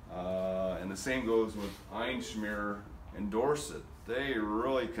 And the same goes with Einschmier and Dorset. They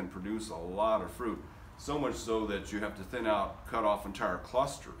really can produce a lot of fruit. So much so that you have to thin out, cut off entire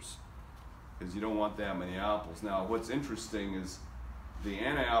clusters, because you don't want that many apples. Now what's interesting is the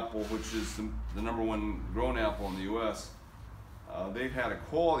Anna apple, which is the #1 grown apple in the US, they've had a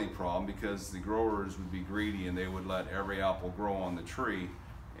quality problem because the growers would be greedy and they would let every apple grow on the tree,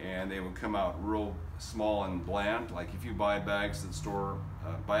 and they would come out real small and bland. Like if you buy bags at the store,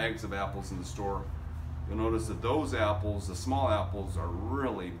 bags of apples in the store, you'll notice that those apples, the small apples, are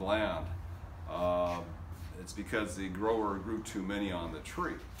really bland. It's because the grower grew too many on the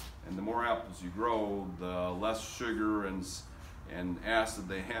tree. And the more apples you grow, the less sugar and acid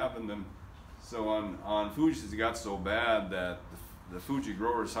they have in them. So on Fuji's, it got so bad that the Fuji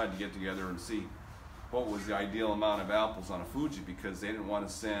growers had to get together and see what was the ideal amount of apples on a Fuji, because they didn't want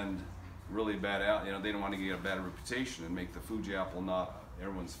to send really bad out. You know, they didn't want to get a bad reputation and make the Fuji apple not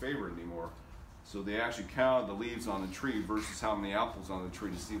everyone's favorite anymore. So they actually counted the leaves on the tree versus how many apples on the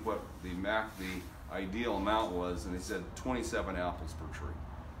tree to see what the ideal amount was, and they said 27 apples per tree,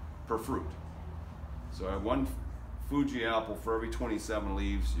 per fruit. So at one Fuji apple for every 27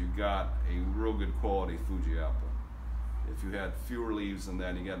 leaves, you got a real good quality Fuji apple. If you had fewer leaves than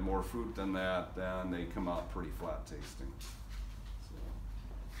that, you got more fruit than that, then they come out pretty flat tasting. So,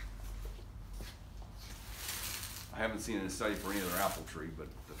 I haven't seen a study for any other apple tree, but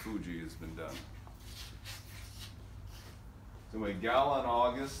the Fuji has been done. So anyway, Gala in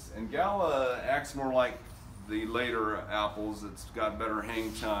August, and Gala acts more like the later apples. It's got better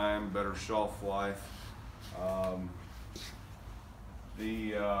hang time, better shelf life.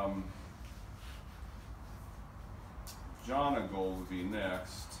 Jonagold would be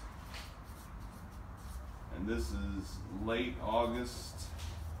next, and this is late August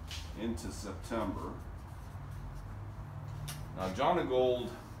into September. Now Jonagold,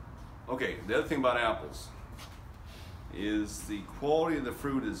 okay, the other thing about apples is the quality of the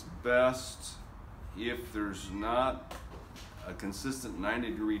fruit is best if there's not a consistent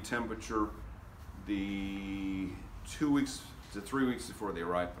 90-degree temperature the 2 weeks to 3 weeks before they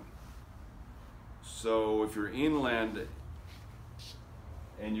ripen. So if you're inland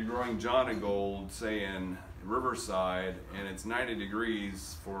and you're growing Jonagold, say in Riverside, and it's 90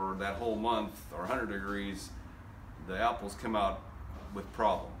 degrees for that whole month or 100 degrees, the apples come out with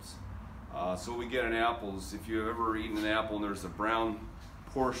problems. So what we get in apples, if you've ever eaten an apple and there's a brown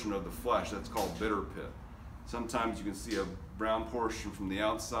portion of the flesh, that's called bitter pit. Sometimes you can see a brown portion from the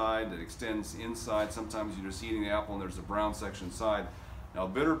outside that extends inside. Sometimes you're just eating the apple and there's a brown section inside. Now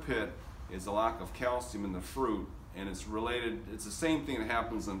bitter pit is a lack of calcium in the fruit, and it's related, it's the same thing that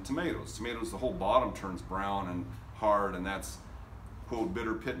happens in tomatoes. Tomatoes, the whole bottom turns brown and hard, and that's, quote,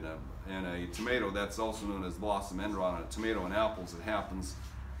 bitter pit in a tomato. That's also known as blossom end rot on a tomato. And apples, it happens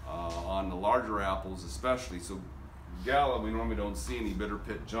on the larger apples especially. So Gala, we normally don't see any bitter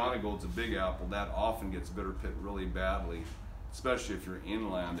pit. Johnny Gold's a big apple. That often gets bitter pit really badly, especially if you're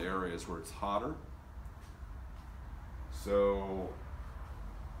inland areas where it's hotter. So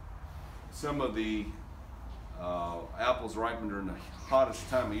some of the apples ripen during the hottest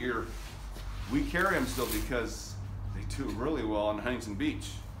time of year, we carry them still because they do really well on Huntington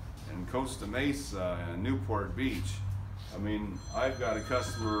Beach and Costa Mesa and Newport Beach. I mean, I've got a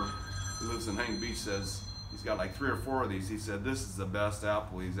customer who lives in Huntington Beach, says he's got like 3 or 4 of these. He said this is the best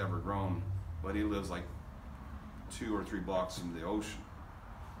apple he's ever grown, but he lives like 2 or 3 blocks from the ocean.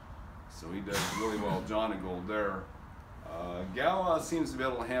 So he does really well, Johnny Gold there. Gala seems to be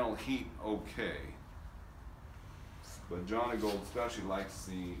able to handle heat okay, but Johnny Gold especially likes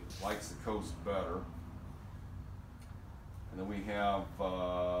the coast better. And then we have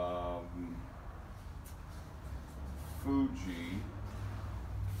Fuji.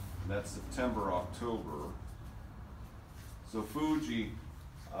 That's September, October. So Fuji,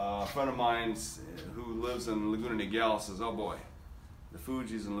 a friend of mine who lives in Laguna Niguel says, oh boy, the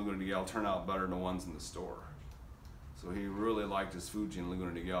Fujis in Laguna Niguel turn out better than the ones in the store. So he really liked his Fuji in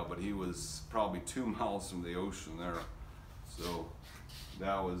Laguna Niguel, but he was probably 2 miles from the ocean there. So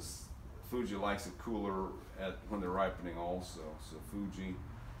that was, Fuji likes it cooler when they're ripening also. So Fuji.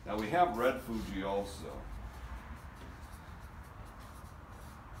 Now we have red Fuji also.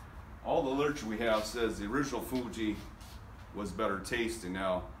 All the literature we have says the original Fuji was better tasting.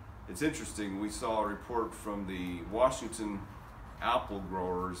 Now, it's interesting, we saw a report from the Washington apple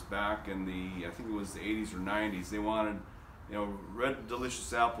growers back in the, I think it was the 80s or 90s. They wanted, you know, red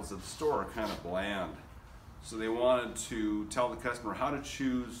delicious apples at the store are kind of bland. So they wanted to tell the customer how to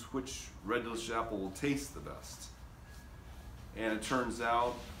choose which red delicious apple will taste the best. And it turns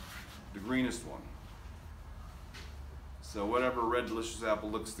out the greenest one. So whatever red delicious apple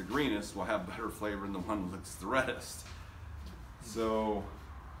looks the greenest will have better flavor than the one that looks the reddest. So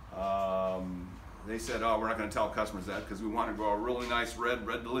they said, oh, we're not going to tell customers that because we want to grow a really nice red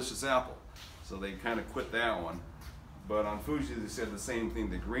delicious apple. So they kind of quit that one. But on Fuji, they said the same thing.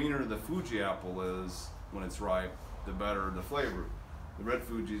 The greener the Fuji apple is when it's ripe, the better the flavor. The red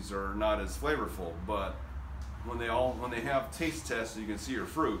Fujis are not as flavorful, but when they have taste tests and you can see your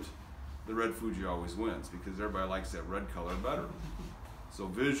fruit, the red Fuji always wins because everybody likes that red color better. So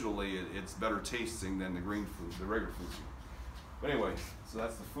visually, it's better tasting than the green Fuji, the regular Fuji. But anyway, so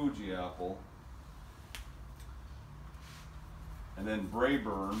that's the Fuji apple. And then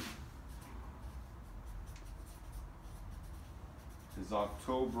Brayburn is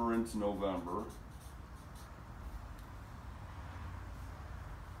October into November.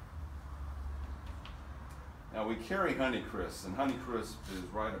 Now we carry Honeycrisp, and Honeycrisp is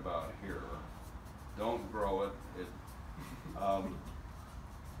right about here. Don't grow it.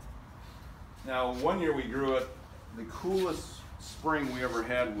 Now one year we grew it. The coolest spring we ever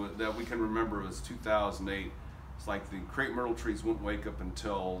had that we can remember was 2008. It's like the crepe myrtle trees wouldn't wake up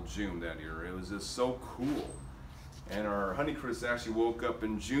until June that year. It was just so cool. And our Honeycrisp actually woke up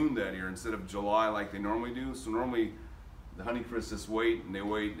in June that year instead of July like they normally do. So normally the Honeycrisp just wait and they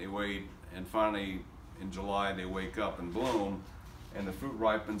wait and they wait, and finally in July they wake up and bloom, and the fruit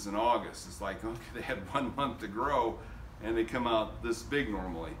ripens in August. It's like, okay, they had 1 month to grow and they come out this big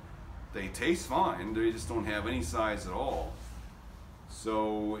normally. They taste fine, they just don't have any size at all.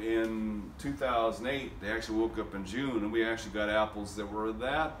 So in 2008, they actually woke up in June and we actually got apples that were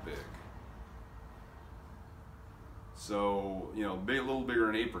that big. So, you know, a little bigger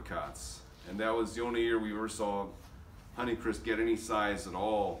than apricots. And that was the only year we ever saw Honeycrisp get any size at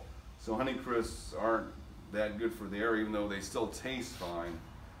all. So Honeycrisps aren't that good for the area, even though they still taste fine.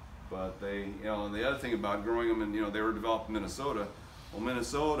 But they, you know, and the other thing about growing them, and you know, they were developed in Minnesota. Well,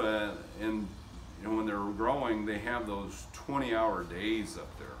 Minnesota, and you know, when they're growing, they have those 20-hour days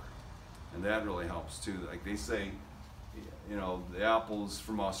up there, and that really helps too. Like they say, you know, the apples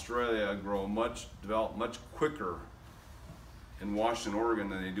from Australia develop much quicker in Washington, Oregon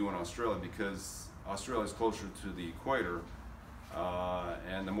than they do in Australia because Australia is closer to the equator,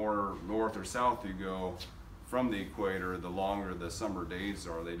 and the more north or south you go from the equator, the longer the summer days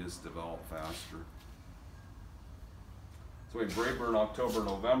are. They just develop faster. So we have Brayburn October,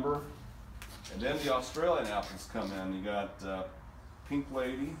 November. And then the Australian apples come in. You got Pink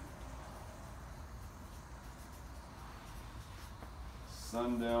Lady,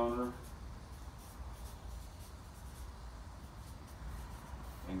 Sundowner,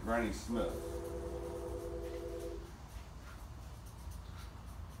 and Granny Smith.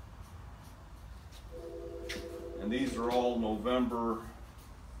 And these are all November,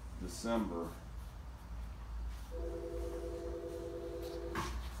 December.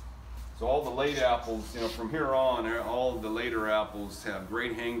 So all the late apples, you know, from here on, all the later apples have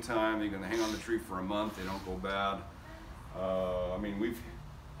great hang time. They're going to hang on the tree for a month. They don't go bad. I mean, we've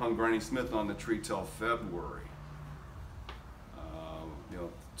hung Granny Smith on the tree till February. You know,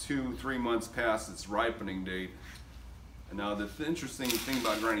 2-3 months past its ripening date. And now the interesting thing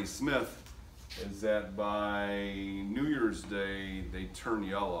about Granny Smith is that by New Year's Day, they turn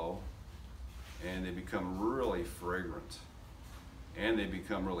yellow and they become really fragrant. And they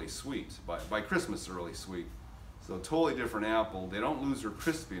become really sweet. By Christmas, they're really sweet. So totally different apple. They don't lose their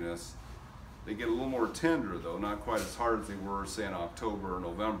crispiness. They get a little more tender though, not quite as hard as they were, say, in October or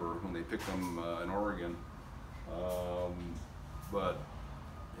November when they picked them in Oregon. But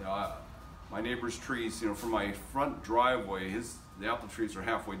you know, my neighbor's trees, you know, from my front driveway, the apple trees are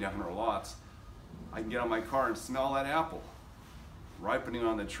halfway down their lots. I can get on my car and smell that apple ripening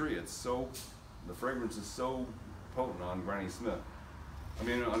on the tree. The fragrance is so potent on Granny Smith. I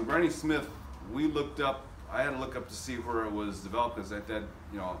mean, on Granny Smith, I had to look up to see where it was developed, because at that,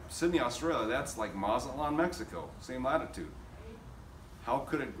 you know, Sydney, Australia, that's like Mazatlan, Mexico, same latitude. How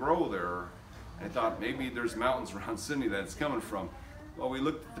could it grow there? I thought maybe there's mountains around Sydney that it's coming from. Well, we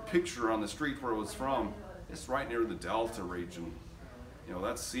looked at the picture on the street where it was from. It's right near the Delta region. You know,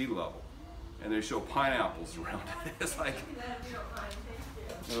 that's sea level. And they show pineapples around it. It's like,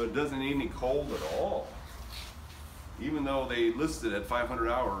 you know, it doesn't need any cold at all. Even though they listed at 500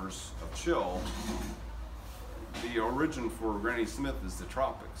 hours of chill, the origin for Granny Smith is the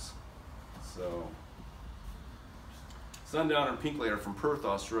tropics. So, Sundowner and Pink Lady are from Perth,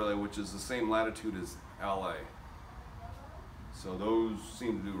 Australia, which is the same latitude as LA. So those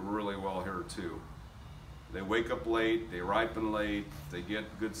seem to do really well here too. They wake up late, they ripen late, they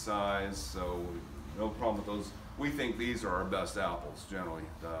get good size, so no problem with those. We think these are our best apples, generally,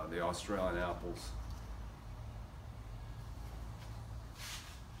 the Australian apples.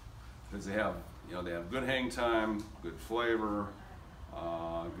 Because they have, you know, they have good hang time, good flavor,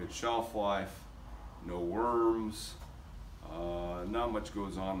 good shelf life, no worms, not much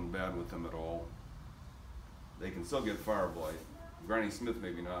goes on bad with them at all. They can still get fire blight. Granny Smith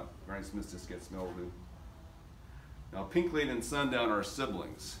maybe not. Granny Smith just gets mildew. Now Pink Lady and Sundowner are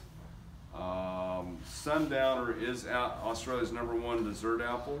siblings. Sundowner is Australia's #1 dessert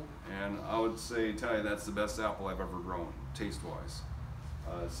apple, and I would tell you that's the best apple I've ever grown, taste-wise.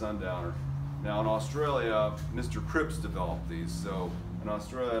 Sundowner. Now in Australia, Mr. Cripps developed these. So in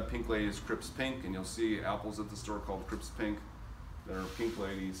Australia, Pink Lady is Cripps Pink, and you'll see apples at the store called Cripps Pink that are Pink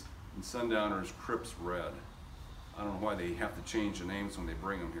Ladies, and Sundowner is Cripps Red. I don't know why they have to change the names when they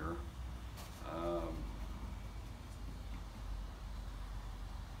bring them here.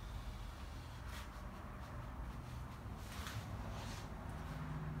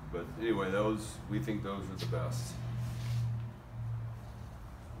 But anyway, we think those are the best.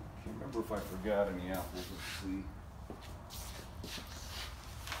 Can't remember if I forgot any apples. Let's see.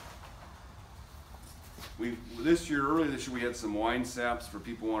 Earlier this year, we had some wine saps for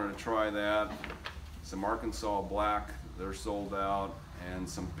people who wanted to try that. Some Arkansas Black, they're sold out, and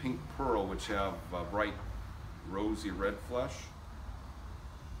some Pink Pearl, which have bright rosy red flesh.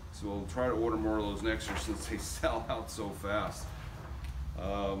 So we'll try to order more of those next year since they sell out so fast.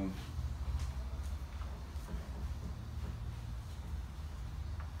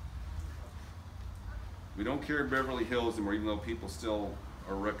 We don't carry Beverly Hills anymore, even though people still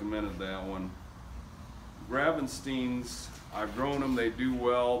are recommended that one. Gravensteins, I've grown them, they do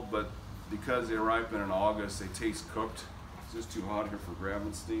well, but because they ripen in August, they taste cooked. It's just too hot here for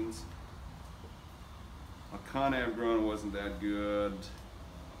Gravensteins. Akane I've grown, wasn't that good.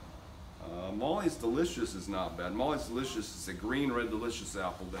 Molly's Delicious is not bad. Molly's Delicious is a green red delicious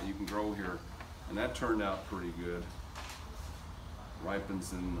apple that you can grow here, and that turned out pretty good.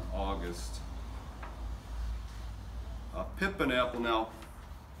 Ripens in August. Pippin apple, now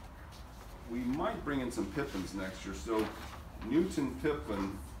we might bring in some Pippins next year. So Newton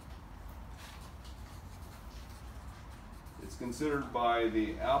Pippin, it's considered by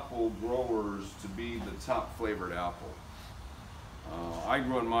the apple growers to be the top flavored apple. I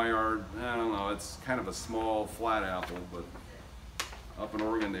grow in my yard, I don't know, it's kind of a small flat apple, but up in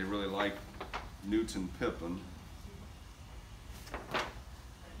Oregon they really like Newton Pippin.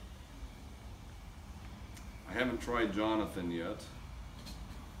 haven't tried Jonathan yet.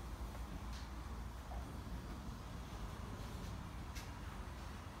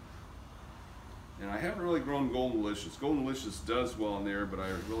 And I haven't really grown Golden Delicious. Golden Delicious does well in there, but I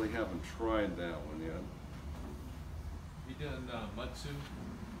really haven't tried that one yet. You done Mutsu?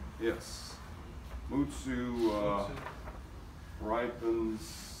 Yes. Mutsu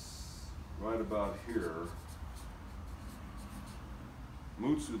ripens right about here.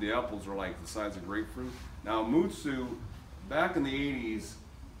 Mutsu, the apples are like the size of grapefruit. Now Mutsu, back in the 80s,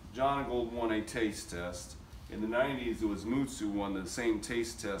 John and Gold won a taste test. In the 90s, it was Mutsu won the same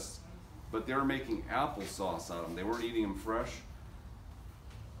taste test, but they were making applesauce out of them. They weren't eating them fresh.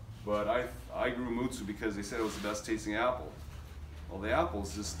 But I grew Mutsu because they said it was the best tasting apple. Well, the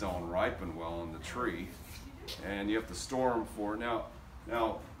apples just don't ripen well on the tree, and you have to store them for now.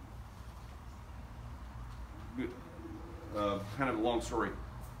 Kind of a long story.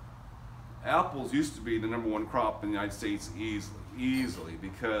 Apples used to be the #1 crop in the United States easily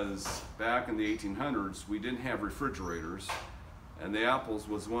because back in the 1800s we didn't have refrigerators, and the apples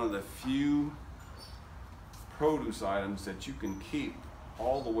was one of the few produce items that you can keep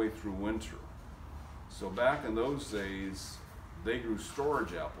all the way through winter. So back in those days, they grew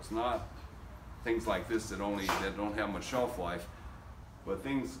storage apples, not things like this that don't have much shelf life, but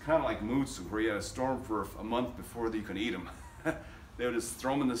things kind of like Mutsu, where you had to store them for a month before you could eat them. They would just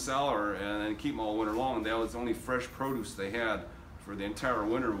throw them in the cellar and then keep them all winter long. And that was the only fresh produce they had for the entire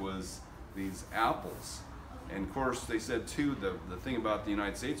winter was these apples. And of course, they said too, the thing about the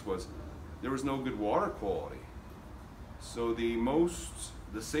United States was there was no good water quality. So the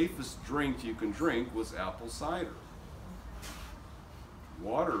safest drink you can drink was apple cider.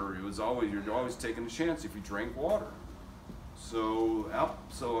 Water, you're always taking a chance if you drank water. So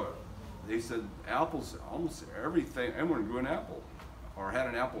they said apples, almost everything, everyone grew an apple or had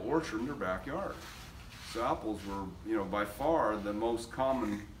an apple orchard in their backyard. So apples were, by far the most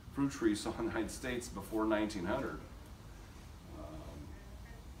common fruit tree you saw in the United States before 1900.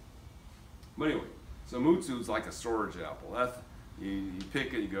 But anyway, so Mutsu is like a storage apple. You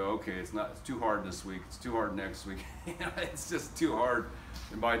pick it, you go, okay, it's too hard this week, it's too hard next week. It's just too hard.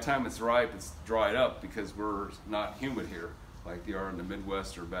 And by the time it's ripe, it's dried up because we're not humid here like they are in the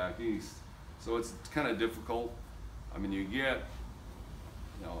Midwest or back east. So it's kind of difficult. I mean,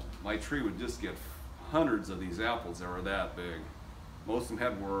 my tree would just get hundreds of these apples that were that big. Most of them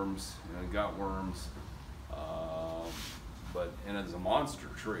had worms, got worms. And it's a monster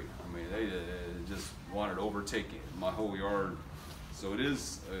tree. I mean, they just wanted to overtake my whole yard. So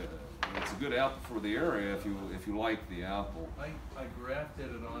it's a good apple for the area if you like the apple. I grafted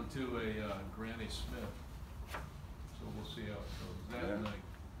it onto a Granny Smith, so we'll see how it goes. That like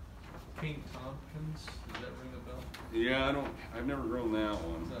King Tompkins, does that ring a bell? Yeah, I've never grown that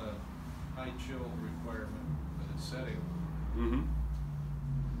one. It's a high chill requirement for the setting. Mm-hmm.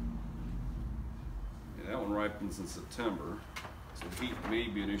 Yeah, that one ripens in September, so heat may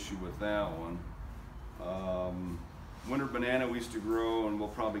be an issue with that one. Winter banana we used to grow, and we'll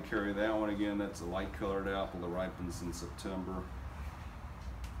probably carry that one again. That's a light colored apple that ripens in September.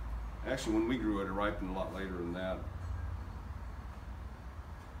 Actually, when we grew it, it ripened a lot later than that.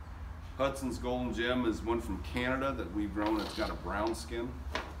 Hudson's Golden Gem is one from Canada that we've grown. It's got a brown skin,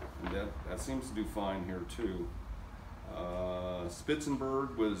 and that seems to do fine here too.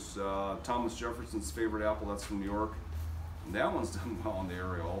 Spitzenberg was Thomas Jefferson's favorite apple. That's from New York, and that one's done well in the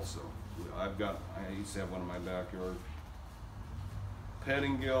area also. I used to have one in my backyard.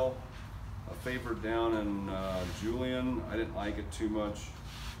 Pettingill, a favorite down in Julian. I didn't like it too much.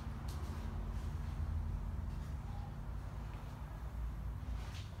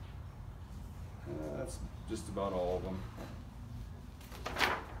 That's just about all of them.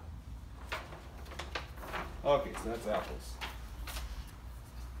 Okay, so that's apples.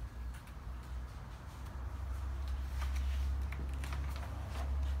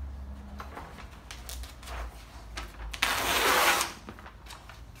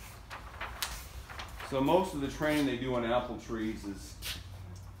 So most of the training they do on apple trees is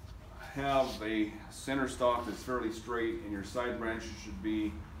have a center stalk that's fairly straight, and your side branches should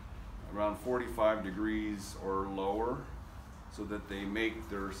be around 45 degrees or lower, so that they make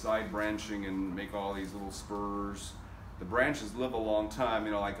their side branching and make all these little spurs. The branches live a long time.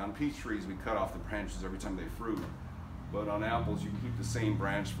 Like on peach trees, we cut off the branches every time they fruit. But on apples, you can keep the same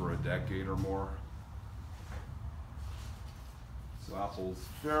branch for a decade or more. So apples,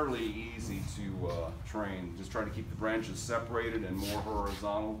 fairly easy to train. Just try to keep the branches separated and more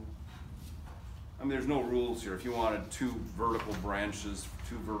horizontal. I mean, there's no rules here. If you wanted 2 vertical branches,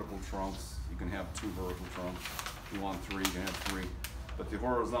 2 vertical trunks, you can have 2 vertical trunks. If you want 3, you can have 3. But the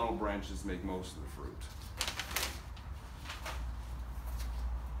horizontal branches make most of the fruit.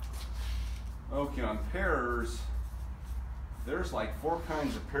 Okay, on pears, there's like 4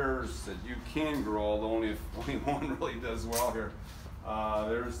 kinds of pears that you can grow, although only one really does well here.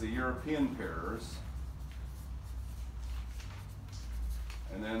 There's the European pears,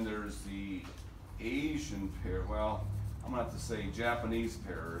 and then there's the Asian pear. Well, I'm gonna have to say Japanese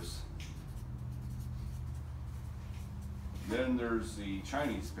pears. Then there's the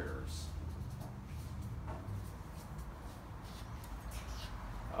Chinese pears.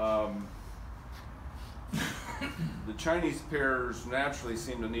 The Chinese pears naturally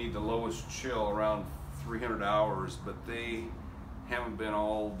seem to need the lowest chill, around 300 hours, but they haven't been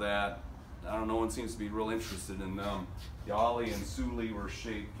all that, I don't know, no one seems to be real interested in them. The Ollie and Suli were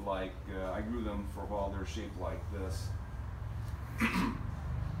shaped like, I grew them for a while, they're shaped like this.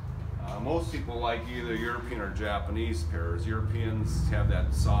 Most people like either European or Japanese pears. Europeans have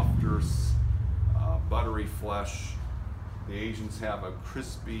that softer, buttery flesh. The Asians have a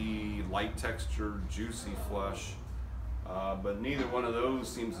crispy, light textured, juicy flesh. But neither one of those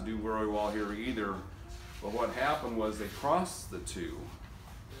seems to do very well here either. But what happened was they crossed the two.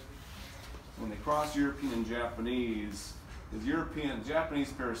 When they crossed European and Japanese,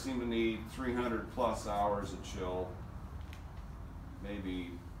 Japanese pears seem to need 300 plus hours of chill,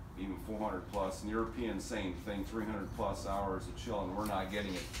 maybe even 400 plus, and European same thing, 300 plus hours of chill, and we're not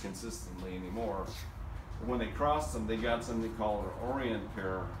getting it consistently anymore. But when they crossed them, they got something called an Orient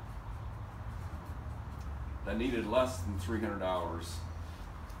pear that needed less than 300 hours,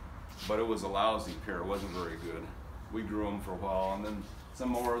 but it was a lousy pear, it wasn't very good. We grew them for a while, and then some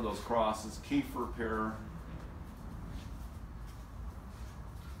more of those crosses. Kefir pear,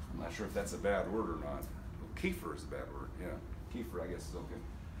 I'm not sure if that's a bad word or not. Kefir is a bad word, yeah. Kefir, I guess, is okay.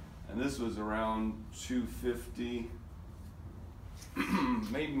 And this was around 250,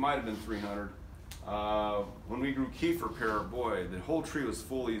 maybe might have been 300. When we grew kefir pear, boy, the whole tree was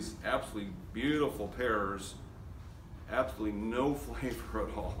full of these absolutely beautiful pears, absolutely no flavor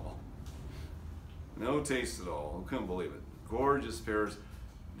at all, no taste at all. I couldn't believe it. Gorgeous pears.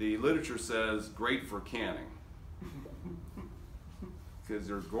 The literature says great for canning because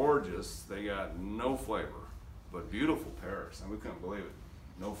they're gorgeous. They got no flavor, but beautiful pears, and we couldn't believe it.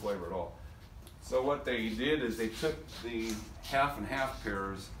 No flavor at all. So what they did is they took the half and half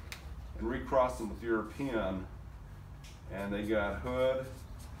pears and recrossed them with European, and they got Hood,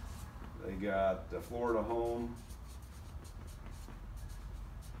 they got Florida Home,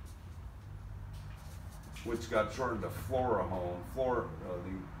 which got shortened to Flora Home.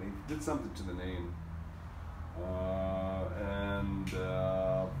 They did something to the name, and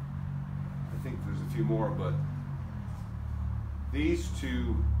I think there's a few more, but these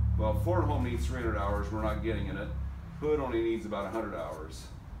two, well, Florida Home needs 300 hours, we're not getting in it. Hood only needs about 100 hours.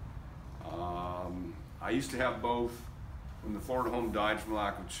 I used to have both. When the Florida Home died from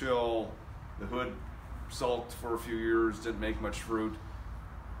lack of chill, the Hood sulked for a few years, didn't make much fruit,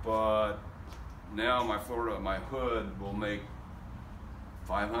 but now my Hood will make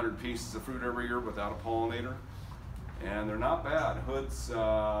 500 pieces of fruit every year without a pollinator, and they're not bad. Hood's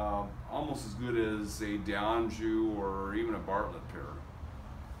almost as good as a D'Anjou or even a Bartlett pear.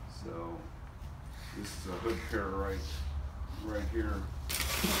 So this is a Hood pear right here.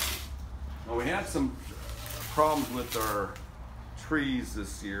 Now we had some problems with our trees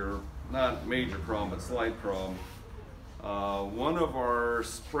this year, not major problem, but slight problem. One of our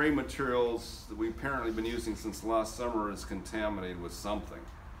spray materials that we've apparently been using since last summer is contaminated with something.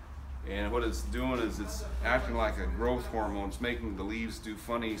 And what it's doing is it's acting like a growth hormone. It's making the leaves do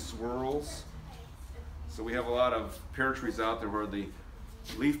funny swirls. So we have a lot of pear trees out there where the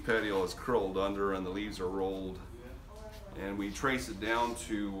leaf petiole is curled under and the leaves are rolled. And we trace it down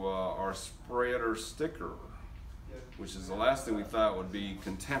to our spreader sticker, which is the last thing we thought would be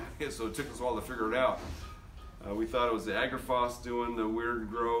contaminated, so it took us a while to figure it out. We thought it was the agrophos doing the weird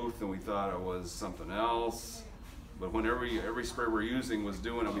growth, and we thought it was something else. But when every spray we're using was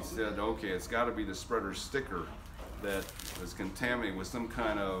doing it, we said, okay, it's got to be the spreader sticker that was contaminated with some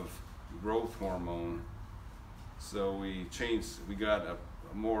kind of growth hormone. So we got a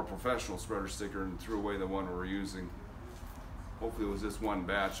more professional spreader sticker and threw away the one we were using. Hopefully it was just one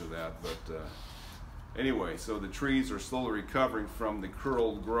batch of that, but anyway, so the trees are slowly recovering from the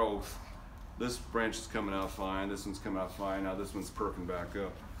curled growth. This branch is coming out fine, this one's coming out fine, now this one's perking back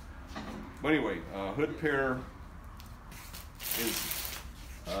up. But anyway, Hood pear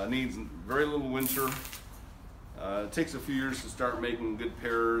needs very little winter. It takes a few years to start making good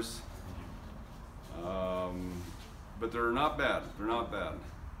pears, but they're not bad, they're not bad.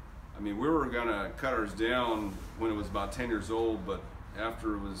 I mean, we were gonna cut ours down when it was about 10 years old, but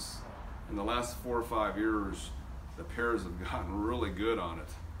after it was, in the last 4 or 5 years, the pears have gotten really good on it.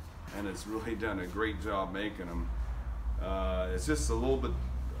 and it's really done a great job making them. It's just a little bit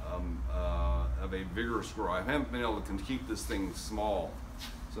of a vigorous grow. I haven't been able to keep this thing small.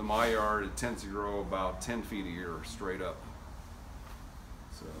 So my yard, it tends to grow about 10 feet a year straight up.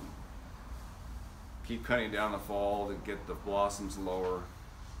 So keep cutting down the fall to get the blossoms lower,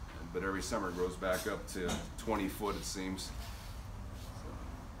 but every summer it grows back up to 20 foot, it seems.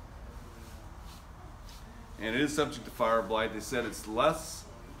 And it is subject to fire blight. They said it's less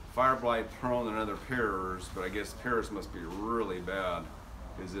fire blight prone than other pears, but I guess pears must be really bad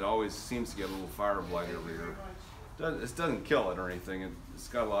because it always seems to get a little fire blight every year. It doesn't kill it or anything. It's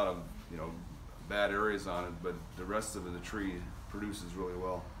got a lot of, you know, bad areas on it, but the rest of the tree produces really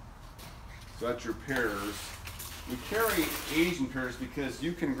well. So that's your pears. We carry Asian pears because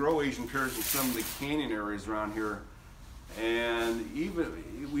you can grow Asian pears in some of the canyon areas around here. And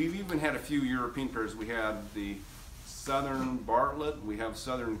we've even had a few European pears. We had the Southern Bartlett, we have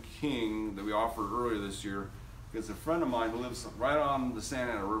Southern King that we offered earlier this year because a friend of mine who lives right on the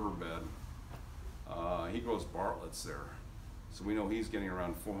Santa Ana riverbed, he grows Bartletts there. So we know he's getting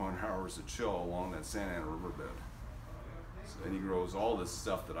around 400 hours of chill along that Santa Ana riverbed. So, and he grows all this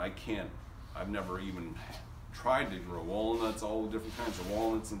stuff that I've never even tried to grow. Walnuts, all the different kinds of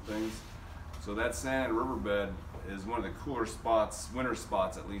walnuts and things. So that Santa Ana riverbed is one of the cooler spots, winter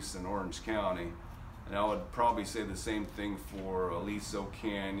spots at least in Orange County. And I would probably say the same thing for Aliso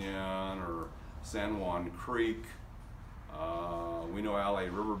Canyon or San Juan Creek. We know LA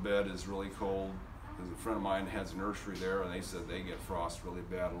Riverbed is really cold because a friend of mine has a nursery there and they said they get frost really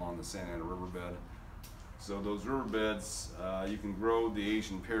bad along the Santa Ana Riverbed. So those riverbeds, you can grow the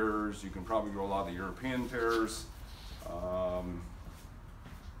Asian pears, you can probably grow a lot of the European pears. I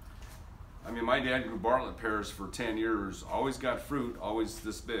mean, my dad grew Bartlett pears for 10 years, always got fruit, always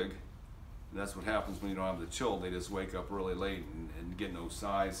this big. And that's what happens when you don't have the chill. They just wake up really late and get no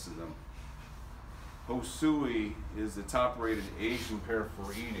size to them. Hosui is the top-rated Asian pear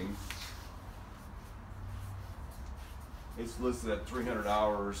for eating. It's listed at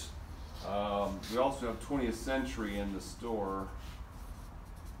 $300. We also have 20th Century in the store,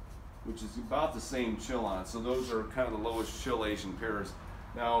 which is about the same chill on it. So those are kind of the lowest chill Asian pears.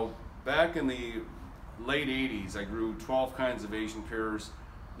 Now, back in the late 80s, I grew 12 kinds of Asian pears.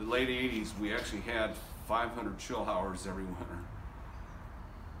 The late 80s, we actually had 500 chill hours every winter.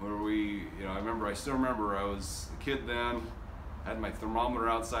 Where I still remember I was a kid then, had my thermometer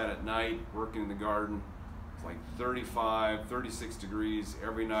outside at night, working in the garden. It's like 35, 36 degrees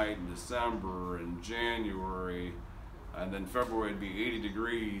every night in December and January. And then February it'd be 80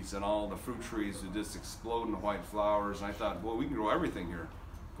 degrees and all the fruit trees would just explode in white flowers. And I thought, well, we can grow everything here.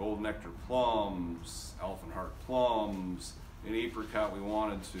 Gold nectar plums, elfin heart plums, any apricot we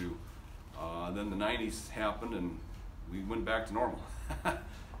wanted to. Then the 90s happened and we went back to normal.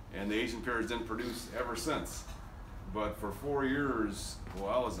 And the Asian pears didn't produce ever since. But for 4 years,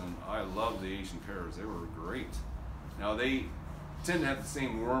 well, I loved the Asian pears. They were great. Now they tend to have the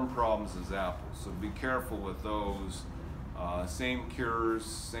same worm problems as apples, so be careful with those. Same cures,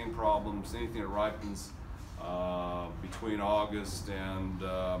 same problems. Anything that ripens between August and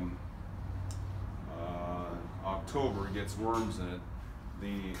October gets worms in it.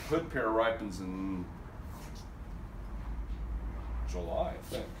 The hood pear ripens in July,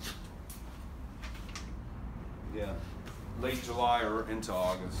 I think. Yeah, late July or into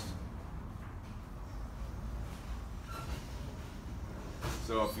August.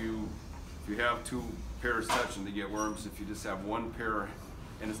 So if you have two pears touching, they get worms. If you just have one pear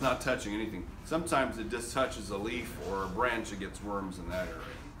and it's not touching anything, sometimes it just touches a leaf or a branch, it gets worms in that area.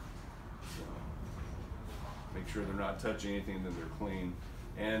 So make sure they're not touching anything, that they're clean.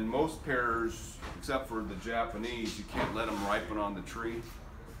 And most pears, except for the Japanese, you can't let them ripen on the tree.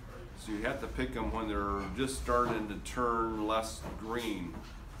 So you have to pick them when they're just starting to turn less green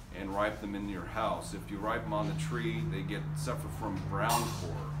and ripe them in your house. If you ripe them on the tree, they suffer from brown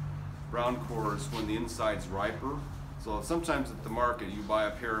core. Brown core is when the inside's riper. So sometimes at the market, you buy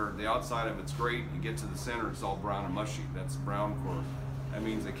a pear, the outside of it's great, you get to the center, it's all brown and mushy. That's brown core. That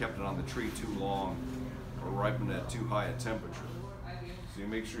means they kept it on the tree too long or ripened at too high a temperature. So you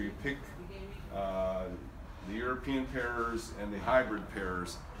make sure you pick the European pears and the hybrid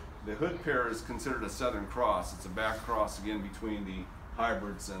pears. The hood pear is considered a southern cross. It's a back cross again between the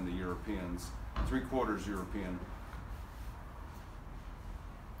hybrids and the Europeans. 3/4 European.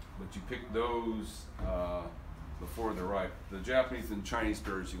 But you pick those before they're ripe. The Japanese and Chinese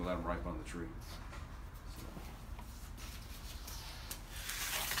pears, you can let them ripe on the tree. So.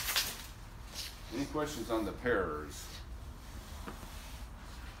 Any questions on the pears?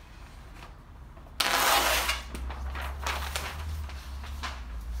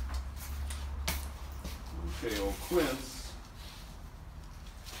 quince.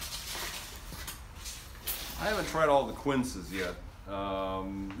 I haven't tried all the quinces yet.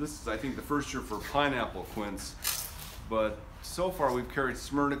 This is, I think, the first year for pineapple quince, but so far we've carried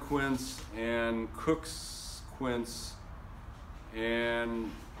Smyrna quince and Cook's quince, and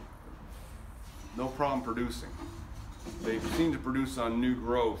no problem producing. They seem to produce on new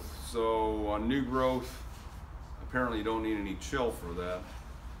growth, so on new growth, apparently you don't need any chill for that.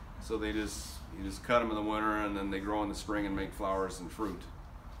 So you just cut them in the winter, and then they grow in the spring and make flowers and fruit.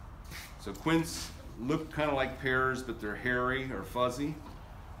 So quince look kind of like pears, but they're hairy or fuzzy,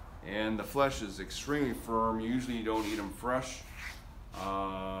 and the flesh is extremely firm. Usually you don't eat them fresh.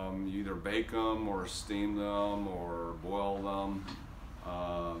 You either bake them or steam them or boil them.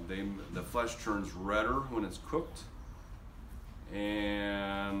 The flesh turns redder when it's cooked,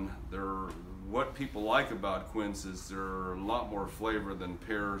 and what people like about quince is they're a lot more flavor than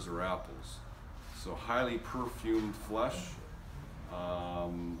pears or apples. So highly perfumed flesh. A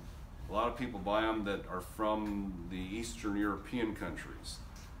lot of people buy them that are from the Eastern European countries.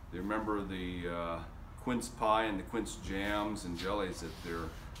 They remember the quince pie and the quince jams and jellies that their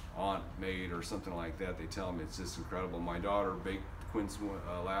aunt made or something like that. They tell them it's just incredible. My daughter baked quince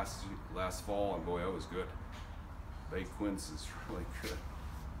last fall, and boy, that was good. Baked quince is really good.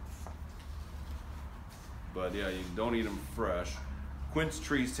 But yeah, you don't eat them fresh. Quince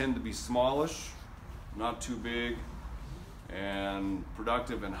trees tend to be smallish, not too big, and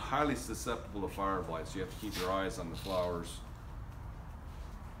productive and highly susceptible to fire blight, so you have to keep your eyes on the flowers.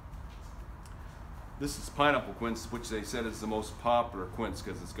 This is pineapple quince, which they said is the most popular quince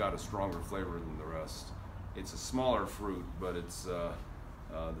because it's got a stronger flavor than the rest. It's a smaller fruit, but it's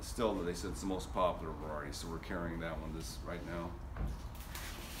still, they said it's the most popular variety, so we're carrying that one right now.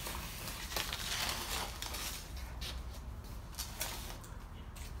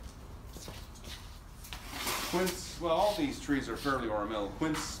 Quince, well, all these trees are fairly ornamental.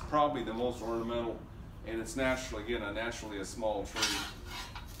 Quince probably the most ornamental, and it's naturally a small tree.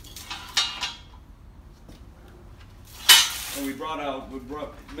 And we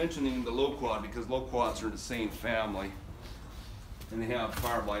brought mentioning the loquat because loquats are the same family, and they have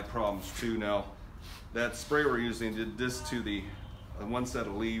fire blight problems too. Now, that spray we're using did this to the one set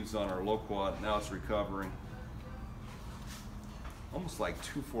of leaves on our loquat. Now it's recovering. Almost like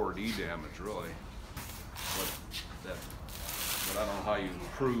 2,4-D damage, really. But I don't know how you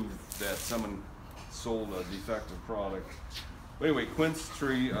prove that someone sold a defective product. But anyway, quince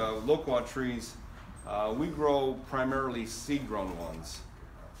tree, loquat trees, we grow primarily seed-grown ones.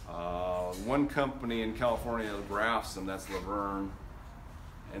 One company in California grafts them, that's Laverne,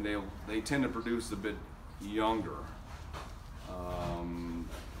 and they tend to produce a bit younger.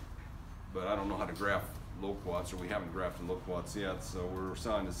 But I don't know how to graft loquats, or we haven't grafted loquats yet, so we're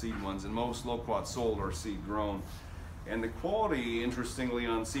selling the seed ones, and most loquats sold are seed grown. And the quality, interestingly,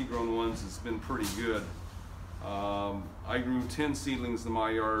 on seed grown ones has been pretty good. I grew 10 seedlings in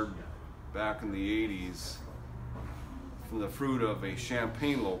my yard back in the 80s from the fruit of a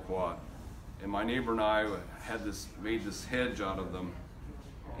champagne loquat, and my neighbor and I made this hedge out of them,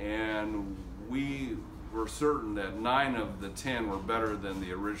 and we were certain that 9 of the 10 were better than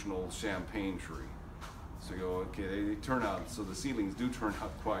the original champagne tree. So you go, okay, they turn out, so the seedlings do turn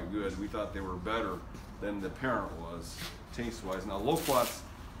out quite good. We thought they were better than the parent was, taste-wise. Now loquats,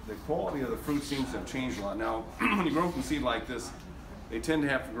 the quality of the fruit seems to have changed a lot. Now, when you grow from seed like this, they tend to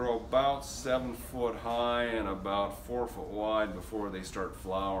have to grow about 7 foot high and about 4 foot wide before they start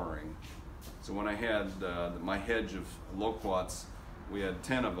flowering. So when I had my hedge of loquats, we had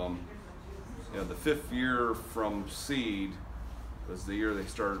 10 of them. You know, the 5th year from seed was the year they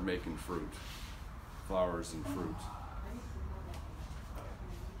started making fruit. Flowers and fruit.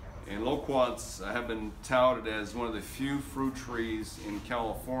 And loquats have been touted as one of the few fruit trees in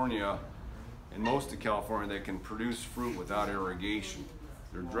California, in most of California, that can produce fruit without irrigation.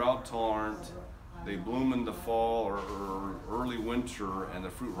 They're drought tolerant, they bloom in the fall or early winter, and the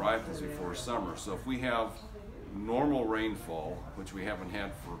fruit ripens before summer. So if we have normal rainfall, which we haven't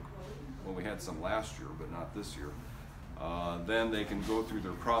had well, we had some last year, but not this year, then they can go through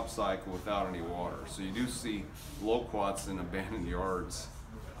their crop cycle without any water. So you do see loquats in abandoned yards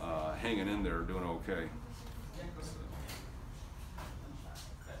hanging in there doing okay.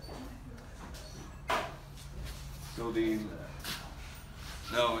 So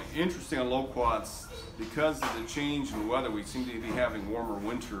now interesting on loquats, because of the change in weather, we seem to be having warmer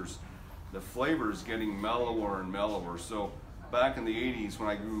winters. The flavor is getting mellower and mellower. So back in the 80s when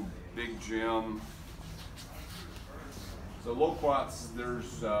I grew Big Jim, so loquats,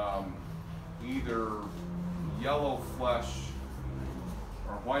 there's either yellow flesh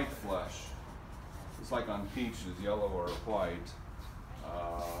or white flesh. It's like on peaches, yellow or white.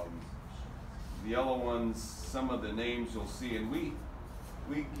 The yellow ones, some of the names you'll see, and we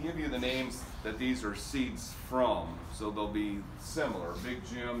give you the names that these are seeds from, so they'll be similar. Big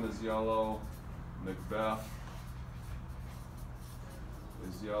Jim is yellow, Macbeth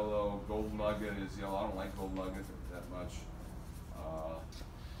is yellow, Gold Nugget is yellow. I don't like Gold Nugget that much.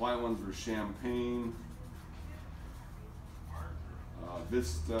 White ones are Champagne,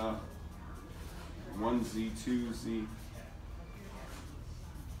 Vista, onesie, twosie.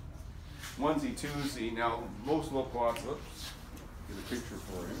 Onesie, twosie. Now, most loquats, oops, get a picture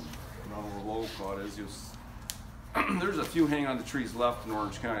for you. You know where a loquat is. There's a few hanging on the trees left in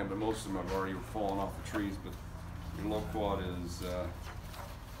Orange County, but most of them have already fallen off the trees. But your loquat is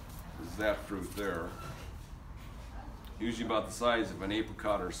that fruit there. Usually about the size of an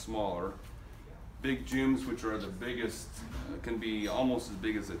apricot or smaller. Big Jims, which are the biggest, can be almost as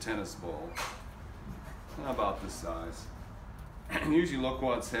big as a tennis ball. About this size. Usually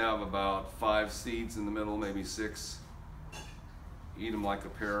loquats have about 5 seeds in the middle, maybe 6. Eat them like a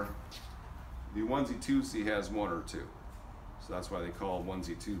pear. The onesie twosie has 1 or 2. So that's why they call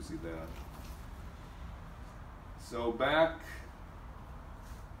onesie twosie that. So back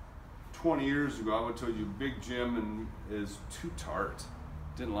 20 years ago, I would have told you Big Jim is too tart.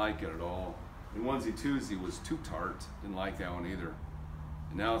 Didn't like it at all. And onesie twosie was too tart. Didn't like that one either.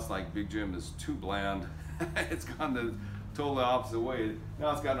 And now it's like Big Jim is too bland. It's gone the totally opposite way.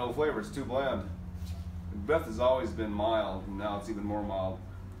 Now it's got no flavor, it's too bland. Beth has always been mild, and now it's even more mild.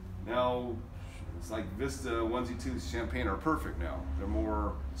 Now it's like Vista, onesie, twosie, Champagne are perfect now. They're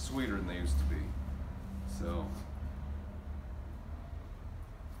more sweeter than they used to be. So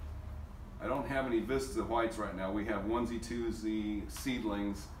I don't have any Vista whites right now. We have onesie, twosie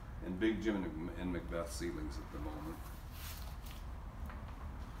seedlings and Big Jim and Macbeth seedlings at the moment.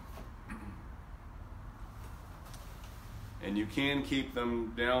 And you can keep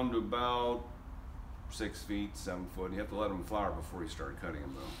them down to about 6 feet, 7 foot. You have to let them flower before you start cutting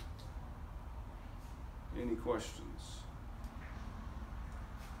them, though. Any questions?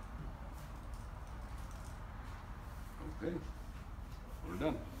 Okay, we're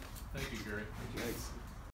done. Thank you, Gary. Thanks.